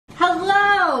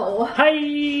Hello!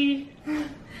 Hi!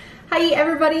 Hi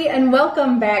everybody and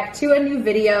welcome back to a new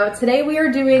video. Today we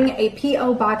are doing a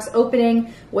P.O. box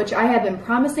opening, which I have been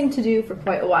promising to do for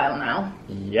quite a while now.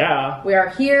 Yeah. We are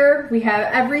here, we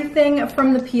have everything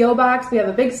from the P.O. box. We have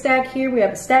a big stack here, we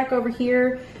have a stack over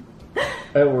here.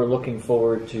 And we're looking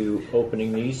forward to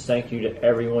opening these. Thank you to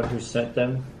everyone who sent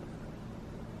them.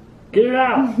 Get it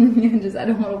out! Just add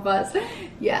a little buzz.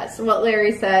 Yes, what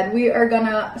Larry said. We are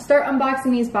gonna start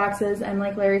unboxing these boxes, and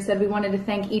like Larry said, we wanted to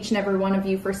thank each and every one of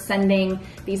you for sending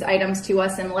these items to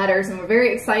us in letters, and we're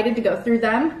very excited to go through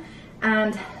them.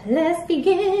 And let's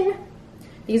begin.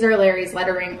 These are Larry's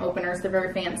lettering openers. They're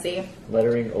very fancy.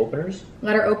 Lettering openers?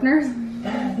 Letter openers?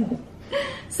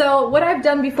 So what I've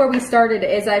done before we started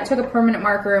is I took a permanent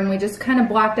marker and we just kind of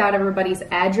blocked out everybody's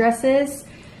addresses.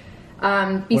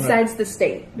 Besides the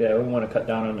state. Yeah, we want to cut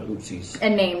down on the oopsies.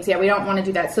 And names, yeah, we don't want to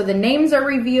do that. So the names are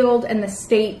revealed and the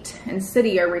state and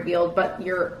city are revealed, but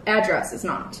your address is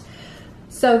not.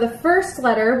 So the first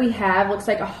letter we have looks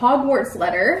like a Hogwarts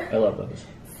letter. I love those.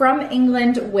 From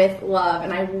England with love.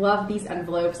 And I love these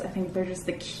envelopes. I think they're just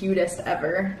the cutest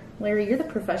ever. Larry, you're the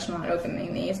professional at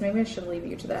opening these. Maybe I should leave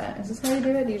you to that. Is this how you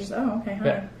do it? Do you just, oh, okay, hi.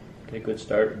 Yeah. Get a good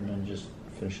start and then just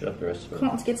finish it up the rest of it. Come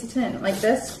on, let's get to 10. Like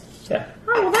this? Yeah.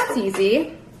 Oh, well, that's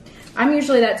easy. I'm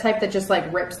usually that type that just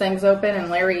like rips things open, and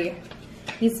Larry,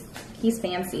 he's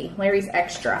fancy. Larry's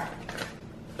extra.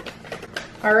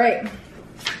 All right.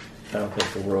 I don't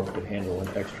think the world could handle an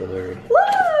extra Larry.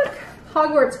 Look!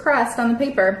 Hogwarts crest on the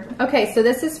paper. Okay, so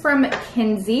this is from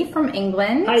Kinsey from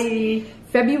England. Hi!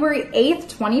 February 8th,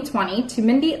 2020, to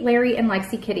Mindy, Larry, and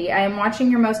Lexi Kitty. I am watching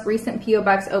your most recent P.O.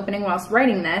 box opening whilst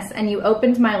writing this, and you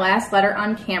opened my last letter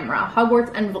on camera,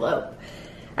 Hogwarts envelope.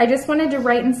 I just wanted to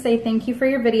write and say thank you for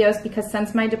your videos because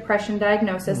since my depression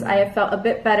diagnosis, I have felt a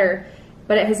bit better,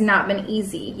 but it has not been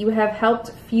easy. You have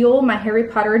helped fuel my Harry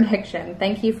Potter addiction.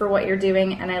 Thank you for what you're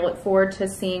doing, and I look forward to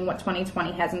seeing what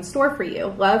 2020 has in store for you.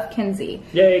 Love, Kinsey.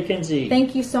 Yay, Kinsey.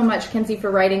 Thank you so much, Kinsey,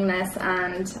 for writing this,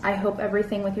 and I hope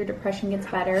everything with your depression gets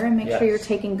better, and make sure you're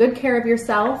taking good care of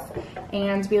yourself,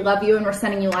 and we love you, and we're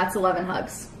sending you lots of love and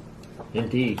hugs.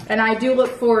 Indeed. And I do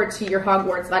look forward to your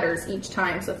Hogwarts letters each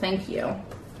time, so thank you.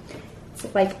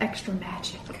 It's like extra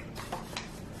magic.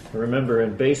 Remember,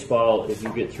 in baseball, if you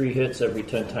get 3 hits every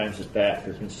 10 times at bat,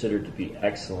 you're considered to be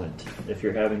excellent. If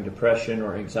you're having depression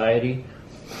or anxiety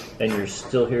and you're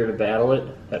still here to battle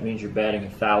it, that means you're batting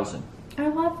 1,000. I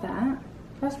love that.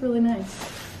 That's really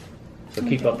nice. So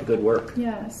keep up the good work.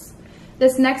 Yes.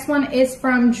 This next one is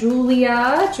from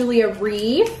Julia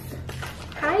Reef.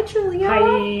 Hi, Julia.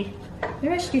 Hi.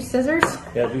 Maybe I should use scissors.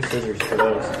 Yeah, do scissors for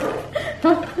those.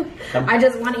 I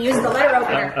just want to use the letter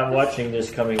opener. I'm watching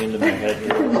this coming into my head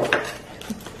here.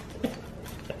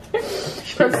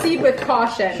 Proceed with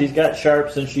caution. She's got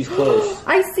sharps and she's close.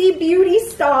 I see beauty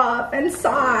stuff and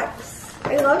socks.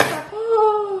 I love that.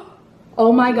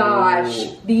 Oh my gosh.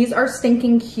 Ooh. These are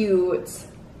stinking cute.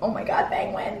 Oh my god,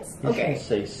 penguins. You Okay. shouldn't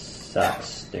say socks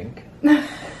stink.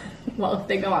 Well, if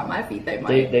they go on my feet, they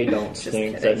might. They don't Just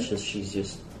stink. kidding. That's just, she's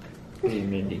just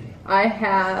being Mindy. I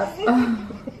have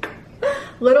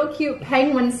little cute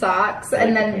penguin socks,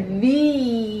 and then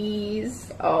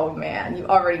these. Oh man, you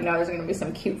already know there's going to be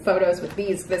some cute photos with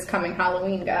these this coming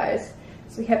Halloween, guys.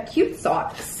 So we have cute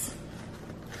socks.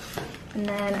 And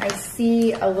then I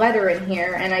see a letter in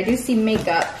here, and I do see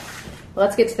makeup.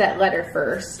 Let's get to that letter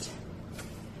first.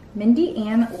 Mindy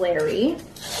and Larry.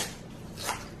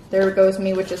 There goes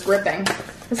me with just ripping.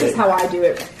 This is how I do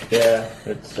it. Yeah,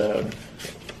 it's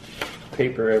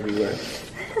paper everywhere.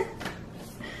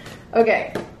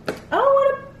 Okay. Oh,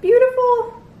 what a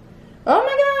beautiful... Oh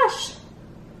my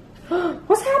gosh!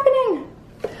 What's happening?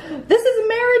 This is a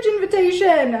marriage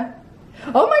invitation!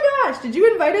 Oh my gosh, did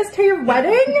you invite us to your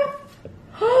wedding?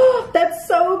 That's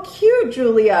so cute,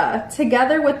 Julia.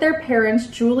 Together with their parents,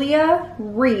 Julia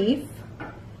Reef,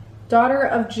 daughter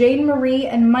of Jane Marie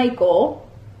and Michael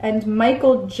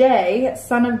J.,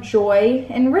 son of Joy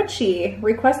and Richie.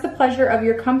 Request the pleasure of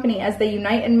your company as they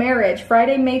unite in marriage,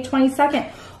 Friday, May 22nd.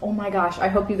 Oh my gosh, I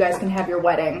hope you guys can have your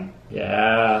wedding.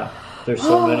 Yeah, there's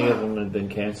so many of them that have been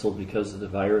canceled because of the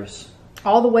virus.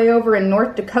 All the way over in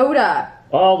North Dakota.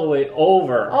 All the way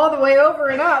over. All the way over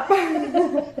and up.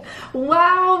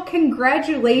 Wow,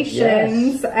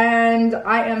 congratulations. Yes. And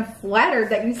I am flattered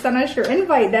that you sent us your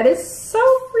invite. That is so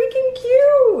freaking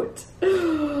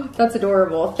cute. That's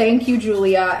adorable. Thank you,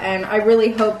 Julia. And I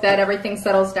really hope that everything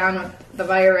settles down with the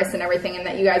virus and everything, and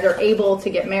that you guys are able to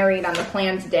get married on the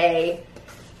planned day.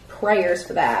 Prayers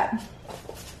for that.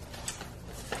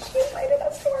 She invited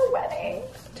us to our wedding.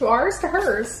 To ours, to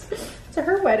hers. To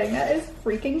her wedding. That is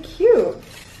freaking cute.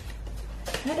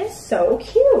 That is so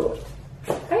cute.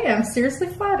 I am seriously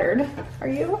flattered. Are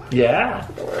you? Yeah.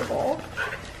 Adorable.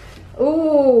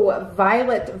 Ooh,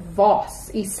 Violet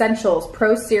Voss Essentials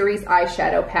Pro Series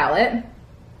Eyeshadow Palette.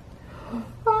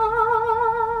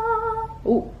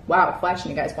 Ooh, wow,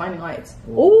 flashing, you guys, blinding lights.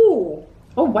 Ooh,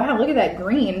 oh wow, look at that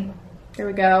green. Here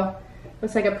we go.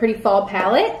 Looks like a pretty fall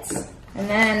palette. And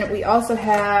then we also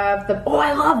have the, oh,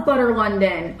 I love Butter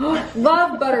London.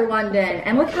 Love Butter London.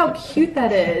 And look how cute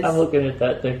that is. I'm looking at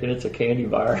that thinking it's a candy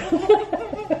bar.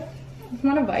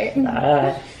 Want to bite?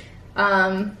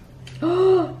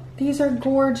 These are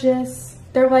gorgeous.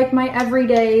 They're like my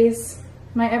everyday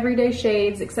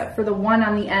shades, except for the one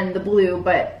on the end, the blue,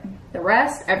 but the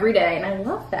rest, every day. And I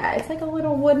love that. It's like a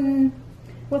little wooden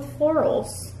with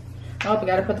florals. Oh, we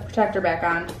gotta put the protector back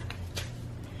on.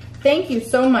 Thank you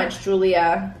so much,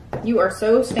 Julia. You are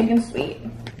so stinking sweet.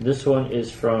 This one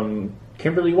is from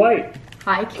Kimberly White.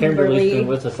 Hi, Kimberly. Kimberly's been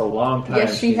with us a long time.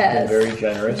 Yes, she has. She's been very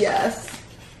generous. Yes.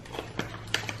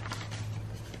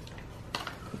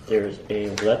 There's a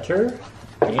letter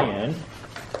and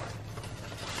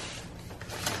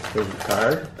here's a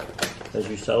card as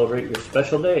you celebrate your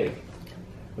special day.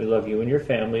 We love you and your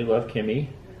family. Love, Kimmy,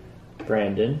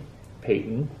 Brandon,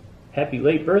 Peyton. Happy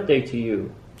late birthday to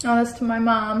you. Oh, that's to my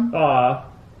mom. Aw.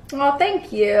 Oh,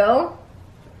 thank you.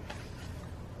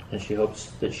 And she hopes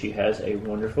that she has a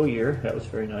wonderful year. That was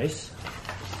very nice.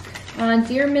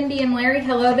 Dear Mindy and Larry,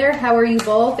 hello there. How are you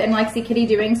both? And Lexi Kitty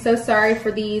doing? So sorry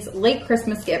for these late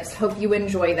Christmas gifts. Hope you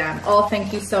enjoy them. Oh,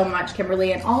 thank you so much,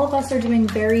 Kimberly. And all of us are doing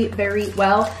very, very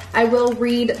well. I will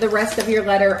read the rest of your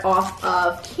letter off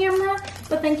of camera,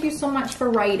 but thank you so much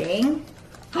for writing.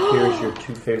 Here's your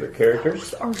two favorite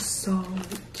characters. These are so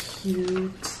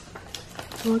cute.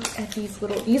 Look at these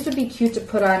little, these would be cute to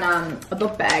put on a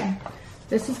book bag.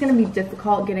 This is going to be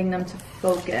difficult getting them to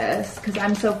focus because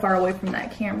I'm so far away from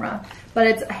that camera. But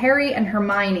it's Harry and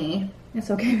Hermione. It's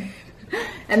okay.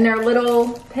 And they're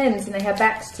little pins and they have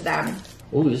backs to them.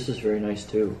 Oh, this is very nice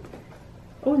too.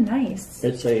 Oh, nice.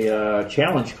 It's a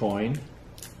challenge coin.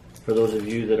 For those of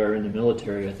you that are in the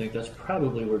military, I think that's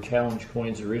probably where challenge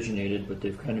coins originated, but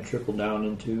they've kind of trickled down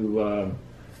into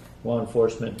law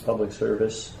enforcement, public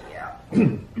service. Yeah.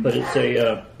 But it's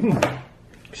a,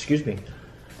 excuse me,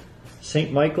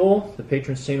 St. Michael, the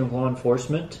patron saint of law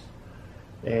enforcement,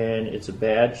 and it's a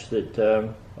badge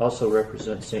that also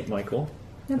represents St. Michael.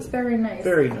 That's very nice.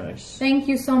 Very nice. Thank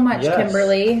you so much, yes,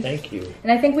 Kimberly. Thank you.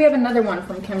 And I think we have another one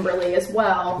from Kimberly as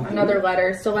well, another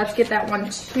letter. So let's get that one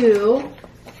too.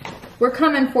 We're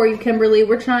coming for you, Kimberly.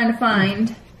 We're trying to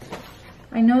find.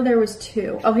 I know there was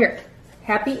two. Oh, here.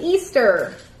 Happy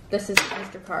Easter. This is the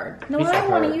Easter card. No, Easter I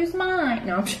want to card. use mine.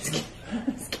 No, I'm just kidding.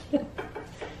 I'm just kidding.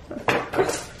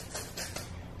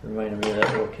 Reminded me of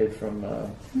that little kid from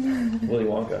Willy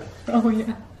Wonka. Oh,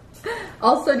 yeah.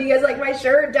 Also, do you guys like my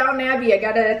shirt? Downton Abbey. I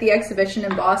got it at the exhibition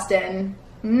in Boston.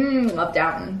 Love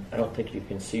Downton. I don't think you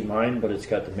can see mine, but it's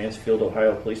got the Mansfield,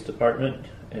 Ohio Police Department.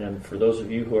 And for those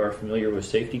of you who are familiar with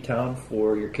Safety Town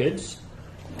for your kids,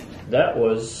 that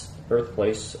was the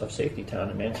birthplace of Safety Town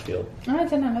in Mansfield. Oh, I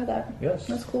did not know that. Yes.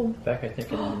 That's cool. Back, I think,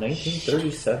 in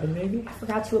 1937, maybe? I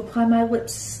forgot to apply my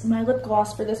lip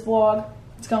gloss for this vlog.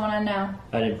 What's going on now?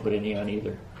 I didn't put any on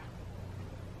either.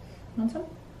 Want some?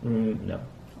 No.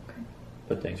 Okay.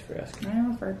 But thanks for asking. I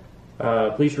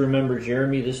offered. Please remember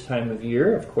Jeremy this time of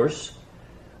year, of course.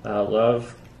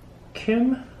 Love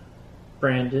Kim,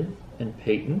 Brandon, and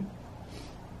Peyton,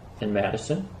 and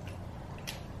Madison.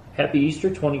 Happy Easter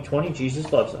 2020.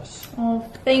 Jesus loves us. Oh,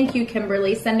 thank you,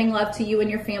 Kimberly. Sending love to you and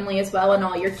your family as well, and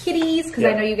all your kitties, because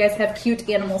I know you guys have cute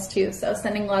animals too. So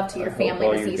sending love to your family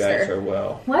all this you Easter. guys are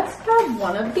well. Let's grab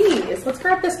one of these. Let's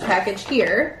grab this package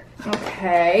here.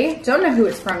 Okay. Don't know who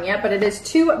it's from yet, but it is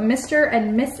to Mr.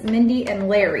 and Miss Mindy and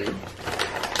Larry.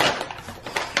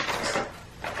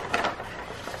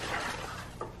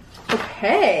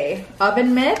 Okay.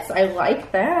 Oven mitts. I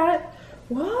like that.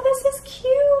 Wow, this is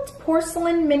cute.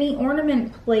 Porcelain mini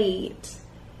ornament plate.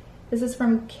 This is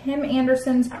from Kim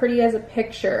Anderson's Pretty as a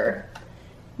Picture.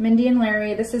 Mindy and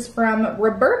Larry. This is from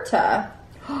Roberta.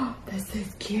 Oh, this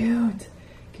is cute.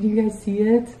 Can you guys see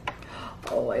it?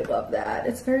 Oh, I love that.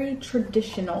 It's very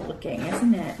traditional looking,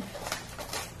 isn't it?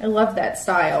 I love that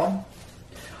style.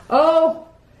 Oh,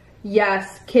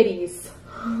 yes, kitties.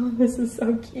 This is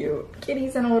so cute.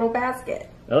 Kitties in a little basket.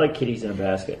 I like kitties in a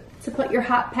basket. To put your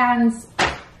hot pans?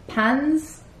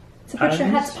 To put your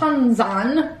hot pans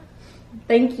on.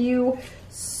 Thank you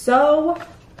so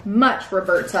much,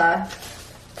 Roberta.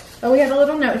 Oh, we have a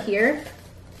little note here.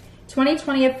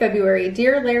 2020 of February.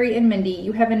 Dear Larry and Mindy,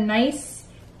 you have a nice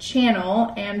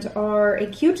channel and are a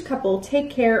cute couple. Take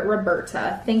care,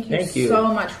 Roberta. Thank you so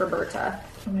much, Roberta.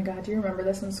 Oh my God, do you remember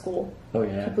this in school? Oh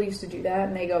yeah. People used to do that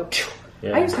and they go,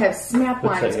 Yeah. I used to have snap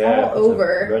Looks lines like, yeah, all it's a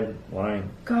over. red line.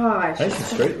 Gosh. Nice and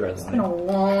straight red It's been a line.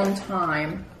 long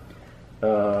time.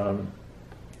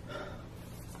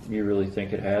 You really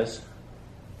think it has?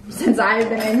 Since I've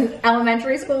been in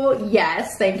elementary school,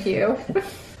 yes, thank you.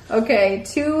 Okay,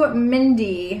 to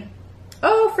Mindy.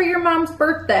 Oh, for your mom's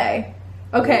birthday.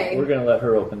 Okay. We're gonna let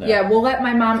her open that. Yeah, we'll let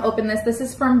my mom open this. This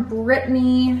is from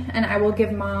Brittany, and I will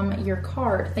give mom your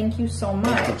card. Thank you so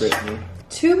much. Thank you, Brittany.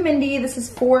 To Mindy, this is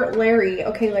for Larry.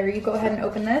 Okay, Larry, you go ahead and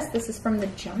open this. This is from the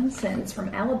Johnsons from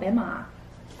Alabama.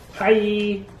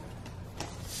 Hi.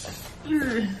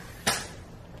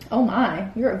 Oh my,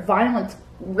 you're a violent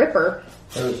ripper.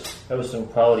 That was some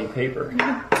quality paper.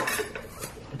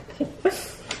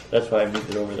 That's why I moved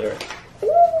it over there.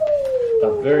 Ooh.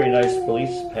 A very nice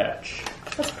police patch.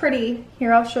 That's pretty.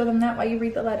 Here, I'll show them that while you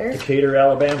read the letter. Decatur,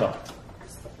 Alabama.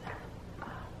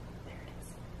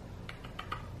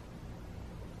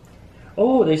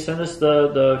 Oh, they sent us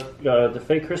the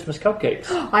fake Christmas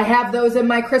cupcakes. I have those in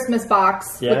my Christmas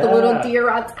box with the Yeah. little deer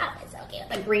on top. It's so cute.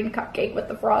 The green cupcake with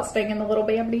the frosting and the little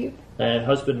Bambi. And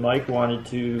husband Mike wanted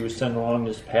to send along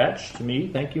this patch to me.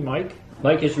 Thank you, Mike.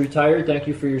 Mike is retired. Thank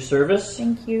you for your service.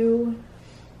 Thank you.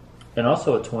 And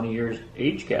also a 20 years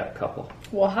age gap couple.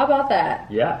 Well, how about that?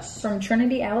 Yes. From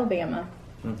Trinity, Alabama.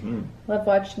 Mm-hmm. Love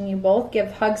watching you both.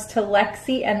 Give hugs to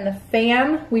Lexi and the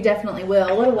fam. We definitely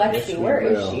will. Little Lexi, Yes, we where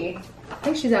is will. she? I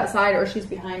think she's outside or she's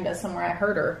behind us somewhere. I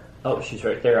heard her. Oh, she's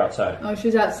right there outside. Oh,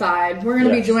 she's outside. We're going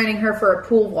to Yes. be joining her for a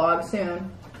pool vlog soon.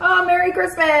 Oh, Merry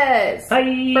Christmas!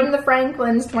 Hi. From the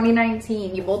Franklins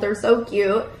 2019. You both are so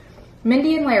cute.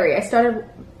 Mindy and Larry, I started...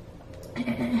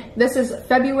 This is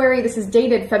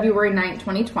dated February 9th,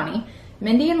 2020.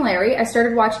 Mindy and Larry, I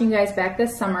started watching you guys back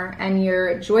this summer, and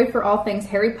your joy for all things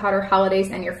Harry Potter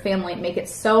holidays and your family make it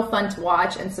so fun to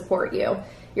watch and support you.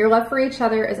 Your love for each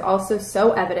other is also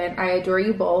so evident. I adore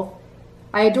you both.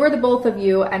 I adore the both of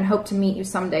you and hope to meet you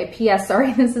someday. P.S.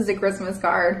 Sorry, this is a Christmas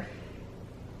card.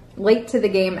 Late to the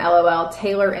game, LOL.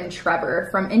 Taylor and Trevor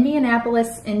from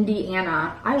Indianapolis,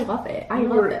 Indiana. I love it. I You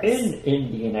love were this. in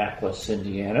Indianapolis,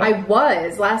 Indiana. I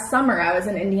was. Last summer I was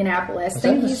in Indianapolis. Was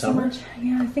Thank that you the so summer? much.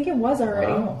 Yeah, I think it was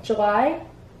already. Wow. July?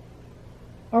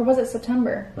 Or was it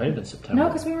September? Might have been September. No,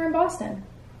 because we were in Boston.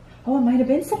 Oh, it might have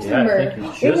been September. Yeah, I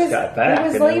think you just got back It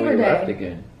was and then Labor we left Day.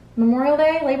 again. Memorial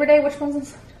Day? Labor Day? Which one's in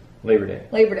September? Labor Day.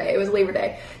 Labor Day. It was Labor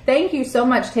Day. Thank you so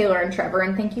much, Taylor and Trevor,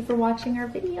 and thank you for watching our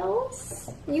videos.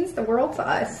 It means the world to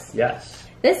us. Yes.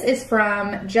 This is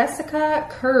from Jessica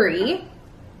Curry.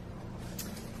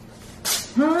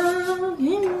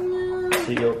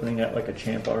 See you opening that like a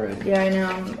champ already. Yeah, I know.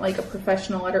 I'm like a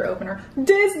professional letter opener.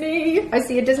 Disney! I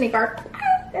see a Disney card. Ah,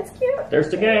 that's cute. There's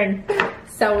the gang.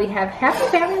 So we have Happy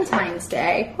Valentine's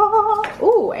Day.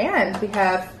 Ooh, and we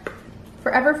have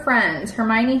Forever Friends.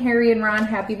 Hermione, Harry, and Ron,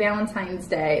 Happy Valentine's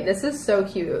Day. This is so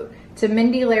cute. To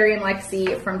Mindy, Larry, and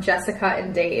Lexi from Jessica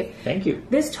and Dave. Thank you.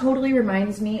 This totally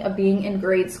reminds me of being in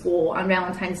grade school on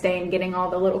Valentine's Day and getting all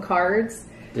the little cards.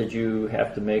 Did you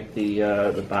have to make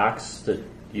the box that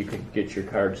you could get your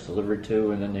cards delivered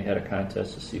to, and then they had a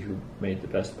contest to see who made the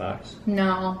best box?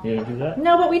 No. You didn't do that?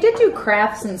 No, but we did do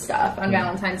crafts and stuff on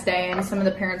Valentine's Day, and some of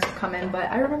the parents would come in, but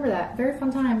I remember that. Very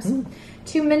fun times.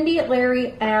 To Mindy,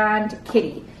 Larry, and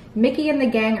Kitty. Mickey and the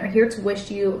gang are here to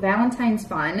wish you Valentine's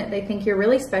fun. They think you're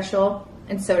really special,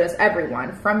 and so does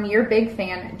everyone. From your big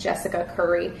fan, Jessica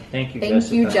Curry. Thank you, Thank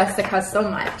Jessica. you, Jessica, so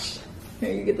much.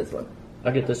 Here, you get this one.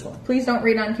 I'll get this one. Please don't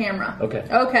read on camera. Okay.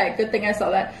 Okay, good thing I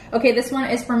saw that. Okay, this one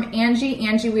is from Angie.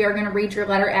 Angie, we are going to read your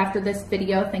letter after this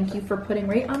video. Thank you for putting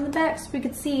right on the back so we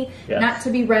could see. Yes. Not to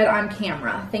be read on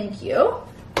camera. Thank you.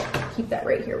 Keep that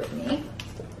right here with me.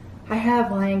 I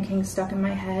have Lion King stuck in my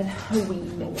head. A wee.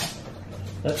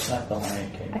 That's not the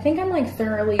Lion King. I think I'm like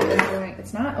thoroughly enjoying.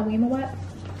 It's not a Weemoet.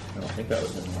 I don't think that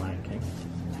was in the Lion King.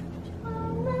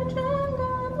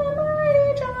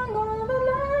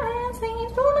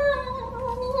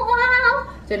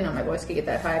 Didn't know my voice could get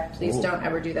that high. Please Ooh. don't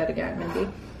ever do that again, Mindy.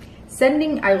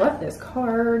 Sending, I love this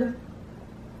card.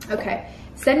 Okay.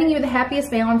 Sending you the happiest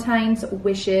Valentine's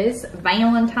wishes.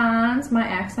 Valentine's, my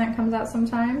accent comes out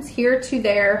sometimes. Here to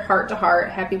there, heart to heart,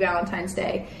 happy Valentine's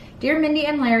Day. Dear Mindy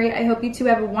and Larry, I hope you two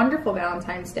have a wonderful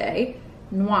Valentine's Day.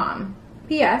 Nwam.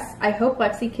 P.S. I hope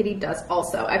Lexi Kitty does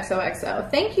also.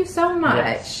 XOXO. Thank you so much.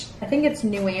 Yes. I think it's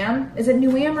Nuam. Is it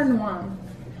Nuam or Nwam?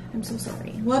 I'm so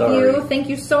sorry. Love Sorry. you. Thank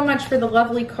you so much for the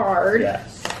lovely card.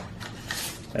 Yes.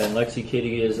 And Lexi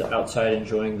Kitty is outside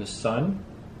enjoying the sun,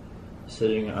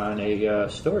 sitting on a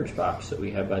storage box that we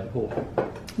have by the pool.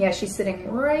 Yeah, she's sitting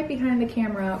right behind the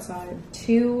camera outside.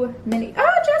 2 minutes.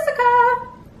 Oh,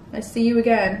 Jessica! I see you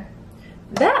again.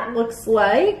 That looks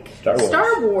like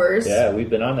Star Wars. Yeah, we've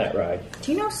been on that ride.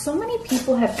 Do you know, so many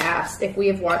people have asked if we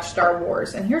have watched Star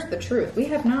Wars, and here's the truth. We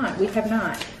have not. We have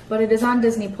not. But it is on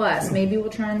Disney Plus. Maybe we'll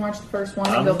try and watch the first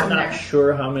one and go from there. I'm not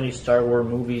sure how many Star Wars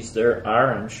movies there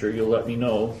are. I'm sure you'll let me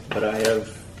know. But I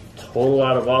have total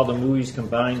out of all the movies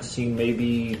combined seen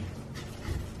maybe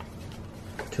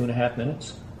 2.5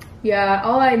 minutes. Yeah,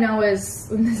 all I know is,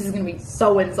 this is going to be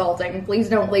so insulting. Please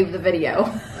don't leave the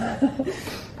video.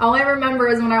 All I remember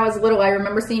is when I was little, I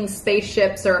remember seeing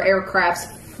spaceships or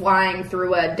aircrafts flying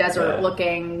through a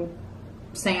desert-looking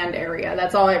sand area.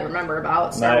 That's all I remember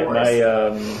about Star Wars.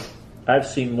 I've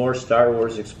seen more Star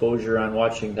Wars exposure on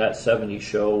watching That 70s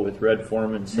Show with Red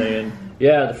Foreman saying,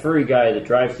 yeah, the furry guy that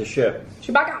drives the ship.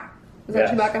 Chewbacca. Is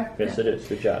that Chewbacca? Yes, it is.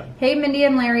 Good job. Hey, Mindy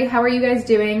and Larry. How are you guys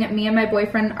doing? Me and my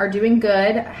boyfriend are doing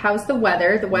good. How's the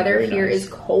weather? The weather here is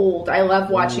cold. I love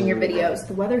watching your videos.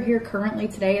 The weather here currently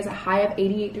today is a high of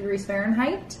 88 degrees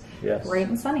Fahrenheit. Yes. Bright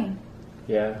and sunny.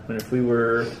 Yeah, and if we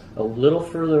were a little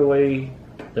further away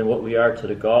than what we are to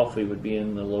the Gulf, we would be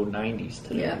in the low 90s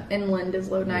today. Yeah, inland is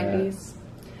low 90s.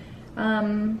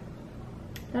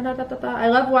 I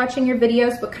love watching your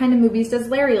videos. What kind of movies does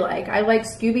Larry like? I like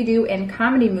Scooby-Doo and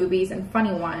comedy movies and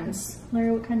funny ones.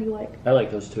 Larry, what kind do you like? I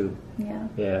like those too. Yeah.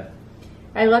 Yeah.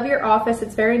 I love your office.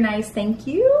 It's very nice. Thank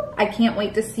you. I can't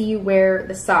wait to see you wear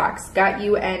the socks. Got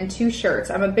you and 2 shirts.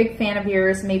 I'm a big fan of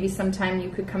yours. Maybe sometime you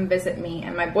could come visit me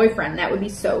and my boyfriend. That would be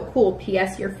so cool.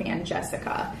 P.S. Your fan,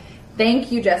 Jessica.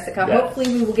 Thank you, Jessica. Yes.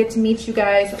 Hopefully we will get to meet you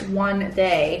guys one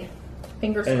day.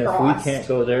 Fingers crossed. And if we can't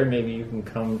go there, maybe you can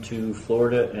come to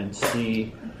Florida and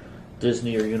see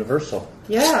Disney or Universal.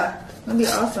 Yeah, that'd be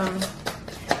awesome.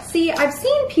 See, I've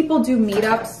seen people do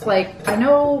meetups. Like, I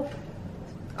know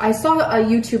I saw a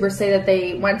YouTuber say that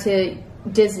they went to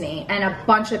Disney and a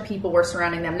bunch of people were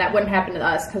surrounding them. That wouldn't happen to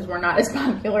us because we're not as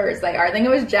popular as they are. I think it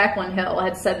was Jacqueline Hill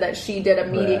had said that she did a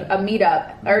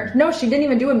meetup. Or no, she didn't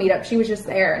even do a meetup. She was just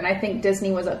there. And I think Disney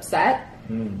was upset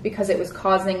because it was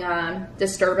causing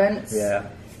disturbance. Yeah.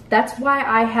 That's why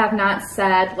I have not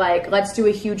said, like, let's do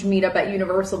a huge meetup at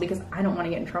Universal because I don't want to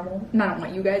get in trouble. And I don't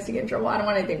want you guys to get in trouble. I don't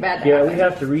want anything bad to happen. Yeah, we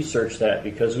have to research that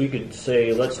because we could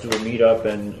say, let's do a meetup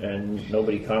and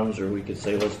nobody comes, or we could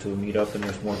say, let's do a meetup and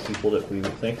there's more people that we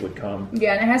would think would come.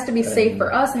 Yeah, and it has to be safe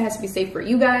for us. It has to be safe for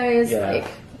you guys. Yeah, like,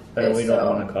 and we don't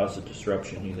want to cause a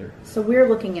disruption either. So we're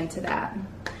looking into that.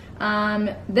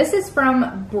 This is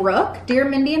from Brooke. Dear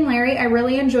Mindy and Larry, I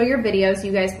really enjoy your videos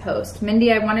you guys post.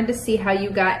 Mindy, I wanted to see how you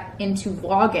got into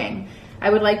vlogging. I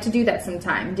would like to do that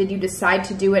sometime. Did you decide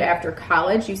to do it after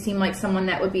college? You seem like someone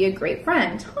that would be a great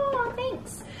friend. Oh,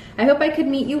 thanks. I hope I could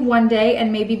meet you one day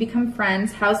and maybe become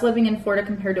friends. How's living in Florida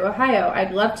compared to Ohio?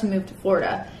 I'd love to move to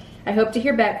Florida. I hope to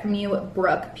hear back from you,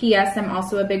 Brooke. P.S. I'm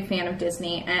also a big fan of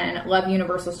Disney and love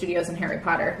Universal Studios and Harry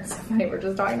Potter. It's so funny, we're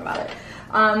just talking about it.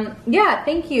 Yeah,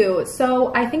 thank you.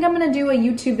 So I think I'm going to do a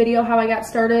YouTube video how I got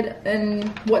started and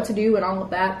what to do and all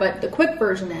of that. But the quick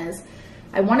version is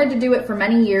I wanted to do it for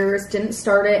many years, didn't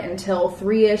start it until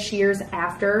 3-ish years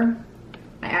after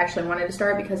I actually wanted to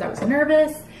start because I was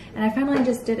nervous, and I finally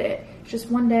just did it. Just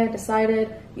one day I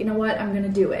decided, you know what, I'm going to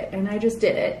do it, and I just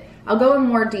did it. I'll go in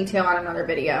more detail on another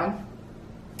video.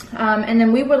 And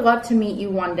then we would love to meet you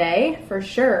one day, for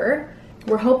sure.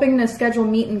 We're hoping to schedule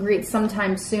meet and greets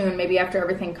sometime soon, maybe after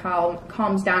everything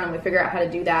calms down and we figure out how to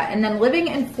do that. And then living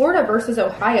in Florida versus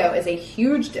Ohio is a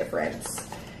huge difference.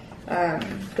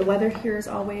 The weather here is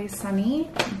always sunny,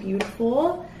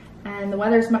 beautiful, and the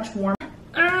weather is much warmer.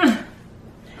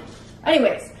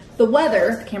 Anyways,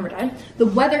 the camera died. The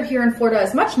weather here in Florida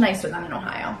is much nicer than in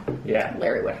Ohio. Yeah.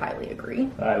 Larry would highly agree.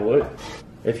 I would.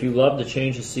 If you love the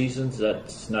change of seasons,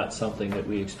 that's not something that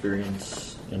we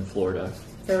experience in Florida.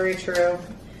 Very true.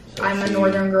 So I'm a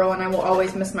northern girl and I will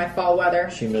always miss my fall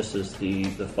weather. She misses the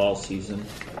fall season.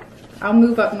 I'll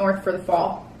move up north for the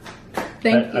fall.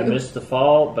 Thank you. I miss the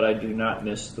fall, but I do not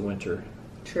miss the winter.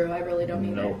 True, I really don't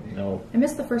either. No. I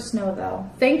miss the first snow though.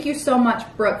 Thank you so much,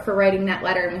 Brooke, for writing that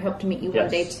letter, and we hope to meet you one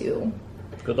day too.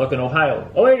 Good luck in Ohio.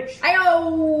 OH!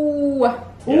 Ayo!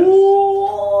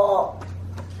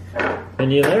 Yes.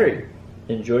 Mindy and Larry,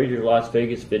 enjoyed your Las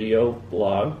Vegas video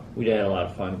blog. We had a lot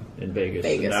of fun in Vegas.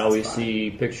 And now we see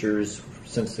pictures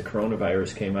since the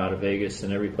coronavirus came out of Vegas,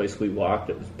 and every place we walked,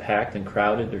 it was packed and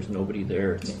crowded. There's nobody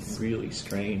there. It's really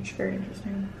strange. Very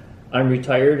interesting. I'm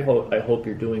retired. I hope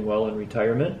you're doing well in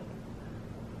retirement.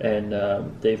 And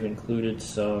they've included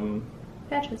some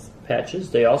patches.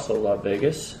 They also love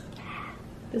Vegas.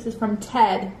 This is from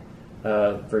Ted.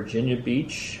 Virginia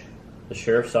Beach, the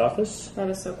sheriff's office. That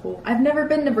is so cool. I've never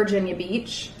been to Virginia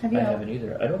Beach. Have you? I haven't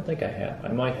either. I don't think I have. I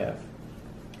might have.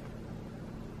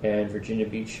 and Virginia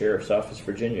Beach Sheriff's Office,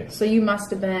 Virginia. So you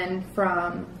must have been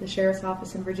from the Sheriff's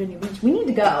Office in Virginia Beach. We need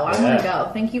to go. I want to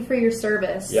go. Thank you for your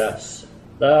service. Yes.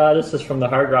 This is from the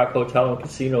Hard Rock Hotel and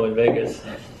Casino in Vegas.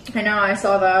 I know, I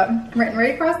saw that. Written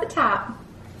right across the top.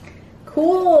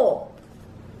 Cool.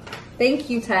 Thank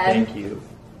you, Ted. Thank you.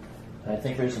 I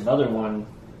think there's another one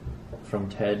from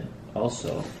Ted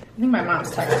also. I think my mom's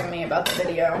texting me about the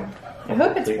video. I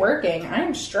hope it's working. I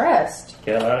am stressed.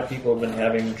 Yeah, a lot of people have been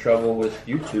having trouble with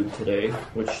YouTube today,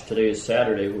 which today is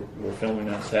Saturday. We're filming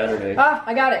on Saturday. Ah,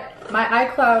 I got it. My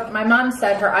iCloud, my mom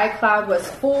said her iCloud was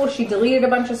full. She deleted a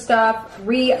bunch of stuff,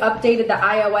 re-updated the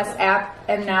iOS app,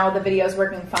 and now the video's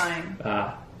working fine.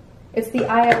 Ah. It's the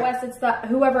iOS, it's the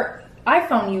whoever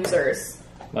iPhone users.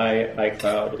 My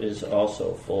iCloud is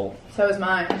also full. So is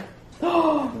mine.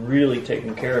 Really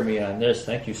taking care of me on this.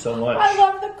 Thank you so much. I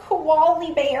love the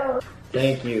koala bear.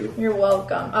 Thank you. You're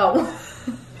welcome. Oh.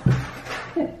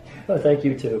 Oh, thank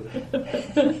you too.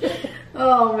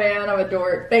 Oh man, I'm a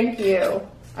dork. Thank you.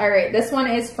 All right, this one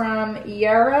is from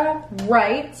Yara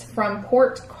Wright from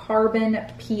Port Carbon,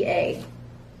 PA.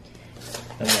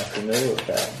 I'm not familiar with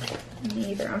that.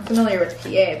 Me either. I'm familiar with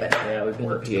PA, but yeah, we've been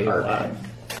to PA a lot.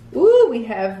 Ooh, we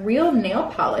have real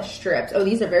nail polish strips. Oh,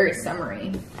 these are very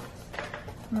summery.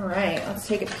 All right, let's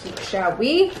take a peek, shall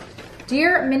we?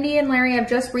 Dear Mindy and Larry, I've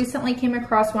just recently came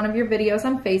across one of your videos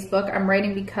on Facebook. I'm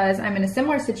writing because I'm in a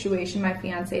similar situation. My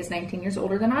fiance is 19 years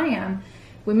older than I am.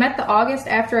 We met the August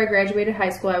after I graduated high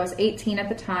school. I was 18 at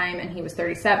the time, and he was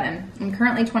 37. I'm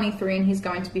currently 23, and he's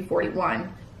going to be 41.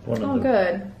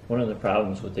 Good. One of the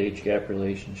problems with age gap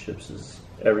relationships is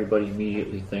everybody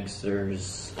immediately thinks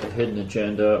there's a hidden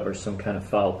agenda or some kind of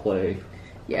foul play.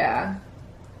 Yeah.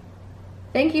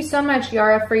 Thank you so much,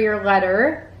 Yara, for your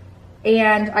letter.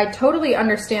 And I totally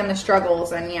understand the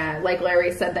struggles. And yeah, like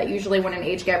Larry said, that usually when an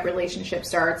age gap relationship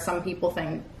starts, some people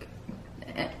think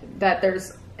that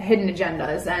there's hidden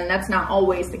agendas. And that's not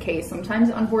always the case. Sometimes,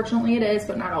 unfortunately, it is,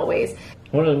 but not always.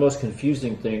 One of the most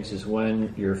confusing things is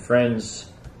when your friends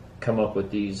come up with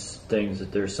these things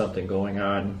that there's something going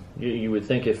on. You would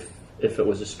think if it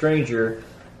was a stranger,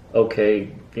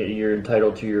 okay, you're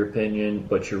entitled to your opinion,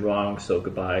 but you're wrong, so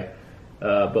goodbye.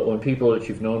 But when people that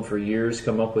you've known for years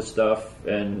come up with stuff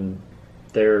and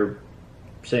they're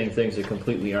saying things that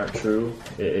completely aren't true,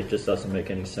 it just doesn't make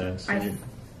any sense. Sorry,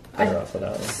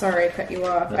 I cut you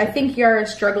off. I think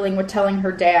Yara's struggling with telling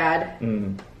her dad.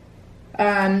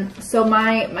 So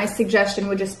my suggestion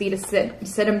would just be to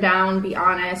sit him down, be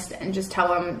honest, and just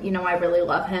tell him, you know, I really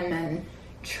love him, and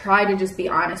try to just be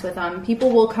honest with him.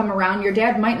 People will come around. Your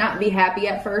dad might not be happy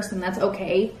at first, and that's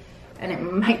okay. And it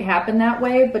might happen that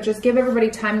way, but just give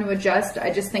everybody time to adjust. I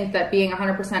just think that being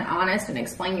 100% honest and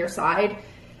explain your side,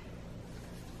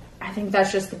 I think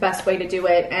that's just the best way to do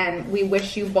it. And we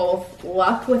wish you both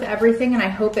luck with everything, and I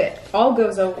hope it all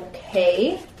goes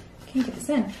okay. Can't get this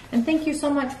in. And thank you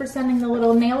so much for sending the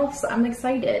little nails. I'm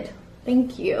excited.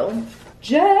 Thank you.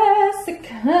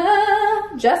 Jessica,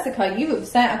 you've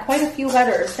sent quite a few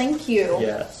letters. Thank you.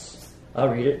 Yes. I'll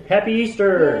read it. Happy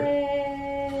Easter! Yay.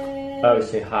 I would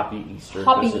say Happy Easter.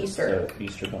 Happy Easter. It's the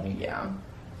Easter Bunny. Yeah.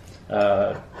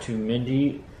 To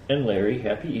Mindy and Larry,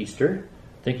 Happy Easter.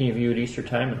 Thinking of you at Easter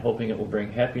time and hoping it will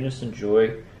bring happiness and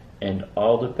joy and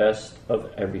all the best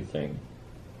of everything.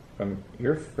 From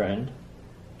your friend,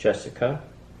 Jessica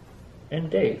and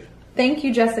Dave. Thank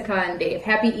you, Jessica and Dave.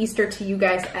 Happy Easter to you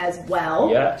guys as well.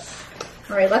 Yes.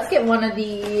 All right, let's get one of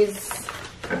these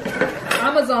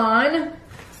Amazon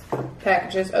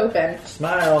packages open.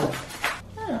 Smile.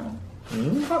 Oh.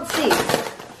 Hmm? Let's see.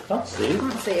 Let's see.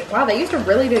 Let's see. Wow, they used a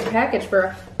really good package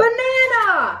for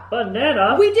banana.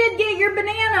 Banana? We did get your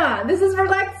banana. This is for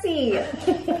Lexi.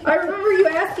 I remember you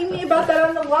asking me about that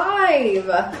on the live.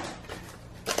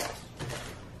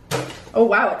 Oh,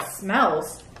 wow, it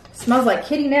smells. Smells like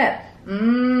kitty nip.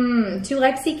 To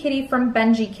Lexi Kitty from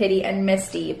Benji Kitty and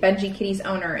Misty, Benji Kitty's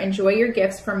owner. Enjoy your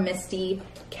gifts from Misty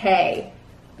K.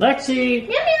 Lexi!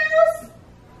 Meow meows!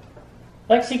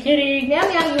 Lexi Kitty! Meow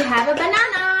meow, you have a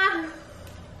banana!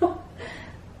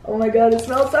 Oh my god, it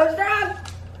smells so strong!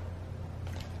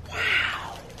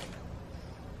 Wow!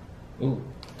 Ooh.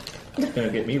 It's gonna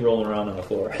get me rolling around on the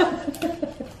floor.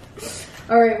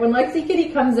 Alright, when Lexi Kitty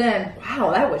comes in,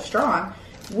 wow, that was strong.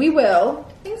 We will.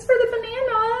 Thanks for the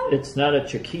banana. It's not a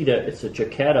Chiquita, it's a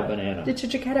Chicada banana. It's a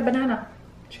Chicada banana.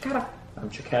 Chicada. I'm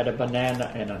Chicada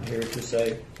Banana, and I'm here to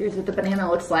say... Here's what the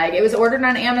banana looks like. It was ordered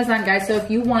on Amazon, guys, so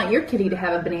if you want your kitty to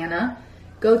have a banana,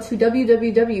 go to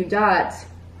www.yeoww.com.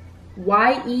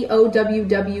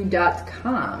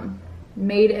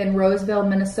 Made in Roseville,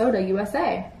 Minnesota,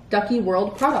 USA. Ducky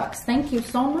World products. Thank you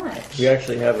so much. We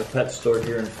actually have a pet store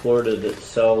here in Florida that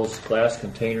sells glass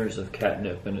containers of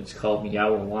catnip, and it's called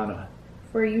Meowawana.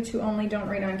 For you two only, don't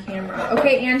read on camera.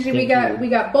 Okay, Angie, we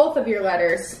got both of your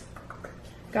letters.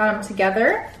 Got them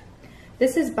together.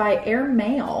 This is by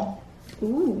airmail.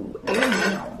 Ooh,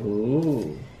 airmail.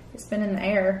 Ooh. It's been in the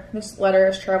air. This letter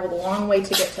has traveled a long way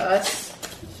to get to us.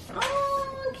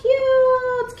 Oh,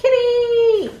 cute! It's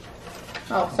Kitty!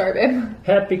 Oh, sorry, babe.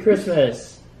 Happy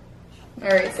Christmas!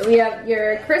 Alright, so we have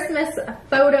your Christmas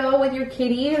photo with your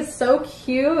kitty. It's so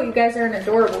cute. You guys are an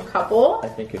adorable couple. I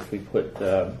think if we put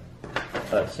a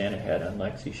Santa hat on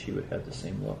Lexi, she would have the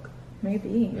same look.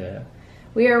 Maybe. Yeah.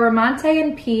 We are Ramonte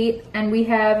and Pete, and we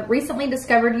have recently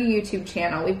discovered your YouTube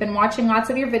channel. We've been watching lots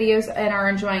of your videos and are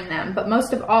enjoying them, but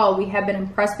most of all, we have been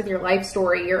impressed with your life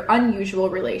story, your unusual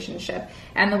relationship,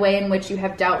 and the way in which you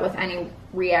have dealt with any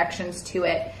reactions to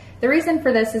it. The reason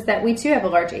for this is that we too have a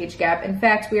large age gap. In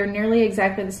fact, we are nearly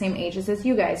exactly the same ages as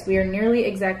you guys. We are nearly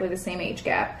exactly the same age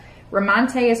gap.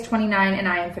 Ramonte is 29 and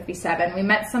I am 57. We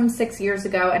met some 6 years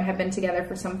ago and have been together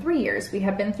for some 3 years. We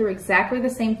have been through exactly the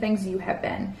same things you have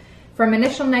been. From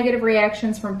initial negative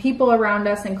reactions from people around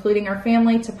us, including our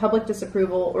family, to public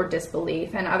disapproval or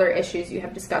disbelief and other issues you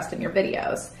have discussed in your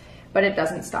videos. But it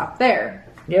doesn't stop there.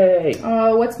 Yay!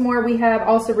 What's more, we have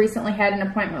also recently had an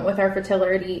appointment with our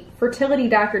fertility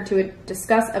doctor to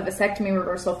discuss a vasectomy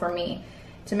reversal for me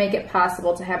to make it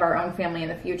possible to have our own family in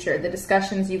the future. The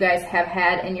discussions you guys have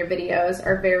had in your videos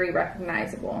are very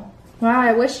recognizable. Wow,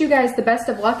 I wish you guys the best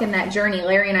of luck in that journey.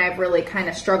 Larry and I have really kind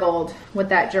of struggled with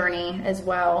that journey as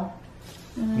well.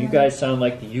 You guys sound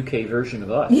like the UK version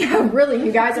of us. Yeah, really,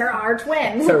 you guys are our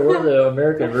twins. So we're the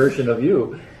American version of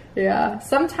you. Yeah.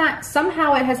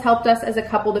 Somehow it has helped us as a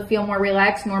couple to feel more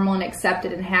relaxed, normal, and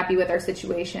accepted and happy with our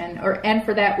situation. And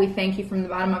for that, we thank you from the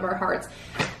bottom of our hearts.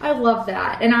 I love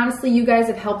that. And honestly, you guys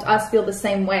have helped us feel the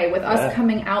same way with us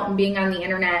coming out and being on the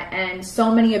internet and so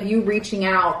many of you reaching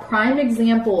out. Prime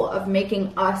example of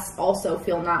making us also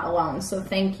feel not alone. So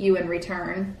thank you in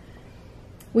return.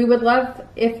 We would love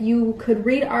if you could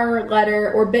read our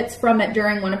letter or bits from it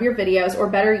during one of your videos, or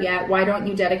better yet, why don't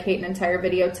you dedicate an entire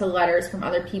video to letters from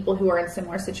other people who are in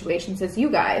similar situations as you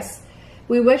guys.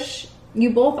 We wish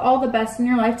you both all the best in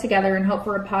your life together and hope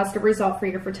for a positive result for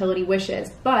your fertility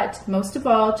wishes. But most of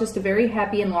all, just a very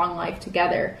happy and long life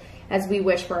together, as we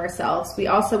wish for ourselves. We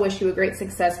also wish you a great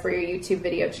success for your YouTube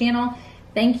video channel.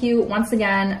 Thank you once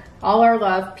again. All our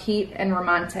love, Pete and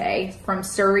Ramonte from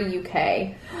Surrey,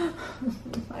 UK.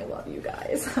 I love you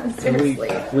guys. Seriously.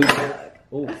 We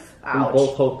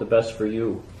both hope the best for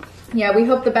you. Yeah, we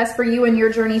hope the best for you and your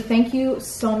journey. Thank you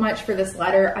so much for this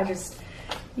letter.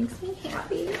 Makes me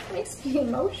happy. It makes me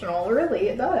emotional. Really,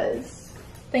 it does.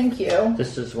 Thank you.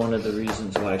 This is one of the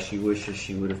reasons why she wishes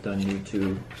she would have done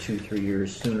YouTube 2-3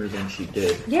 years sooner than she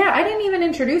did. Yeah, I didn't even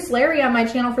introduce Larry on my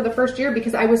channel for the first year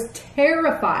because I was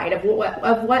terrified of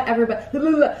what everybody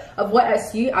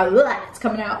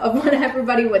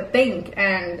would think.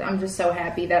 And I'm just so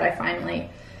happy that I finally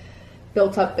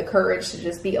built up the courage to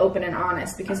just be open and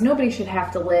honest, because nobody should have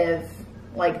to live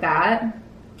like that.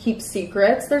 Keep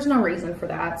secrets. There's no reason for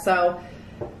that. So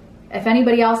if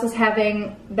anybody else is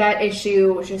having that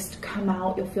issue, just come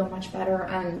out. You'll feel much better,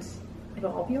 and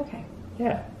it'll all be okay.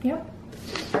 Yeah. Yep.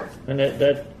 And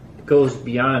that goes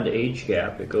beyond age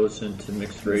gap. It goes into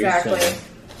mixed race. Exactly.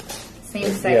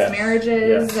 Same-sex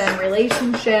marriages and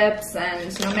relationships,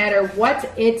 and no matter what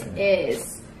it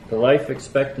is. The life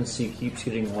expectancy keeps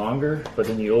getting longer, but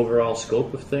in the overall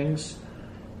scope of things,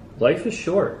 life is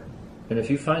short. And if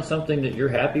you find something that you're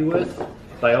happy with,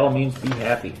 by all means, be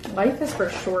happy. Life is for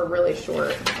sure really short.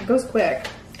 It goes quick.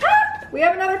 Ah, we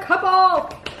have another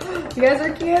couple. You guys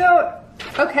are cute.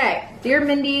 Okay. Dear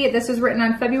Mindy, this was written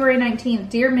on February 19th.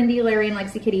 Dear Mindy, Larry, and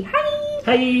Lexi Kitty. Hi.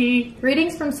 Hi.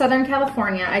 Greetings from Southern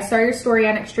California. I saw your story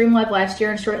on Extreme Love last year,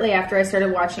 and shortly after I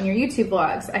started watching your YouTube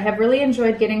vlogs. I have really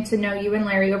enjoyed getting to know you and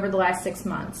Larry over the last 6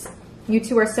 months. You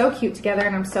two are so cute together,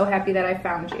 and I'm so happy that I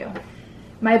found you.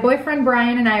 My boyfriend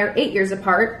Brian and I are 8 years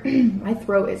apart. My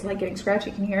throat is like getting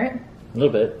scratchy. Can you hear it? A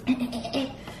little bit.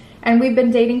 And we've been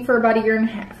dating for about 1.5 years.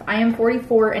 I am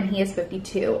 44 and he is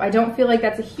 52. I don't feel like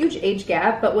that's a huge age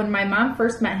gap, but when my mom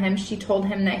first met him, she told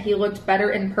him that he looked better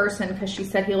in person because she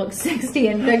said he looked 60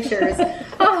 in pictures.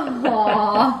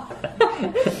 Aww.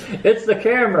 It's the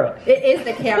camera. It is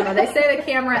the camera. They say the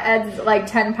camera adds like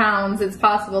 10 pounds. It's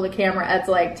possible the camera adds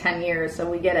like 10 years, so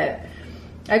we get it.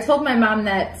 I told my mom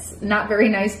that's not very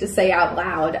nice to say out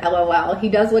loud, LOL. He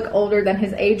does look older than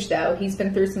his age, though. He's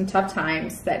been through some tough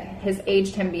times that has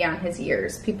aged him beyond his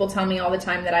years. People tell me all the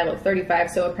time that I look 35,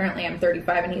 so apparently I'm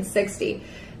 35 and he's 60.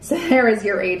 So there is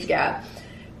your age gap.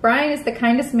 Brian is the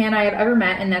kindest man I have ever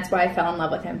met, and that's why I fell in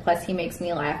love with him. Plus, he makes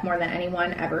me laugh more than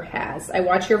anyone ever has. I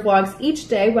watch your vlogs each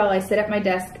day while I sit at my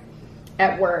desk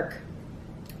at work.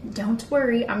 Don't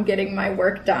worry, I'm getting my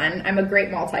work done. I'm a great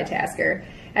multitasker.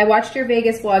 I watched your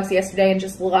Vegas vlogs yesterday and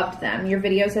just loved them. Your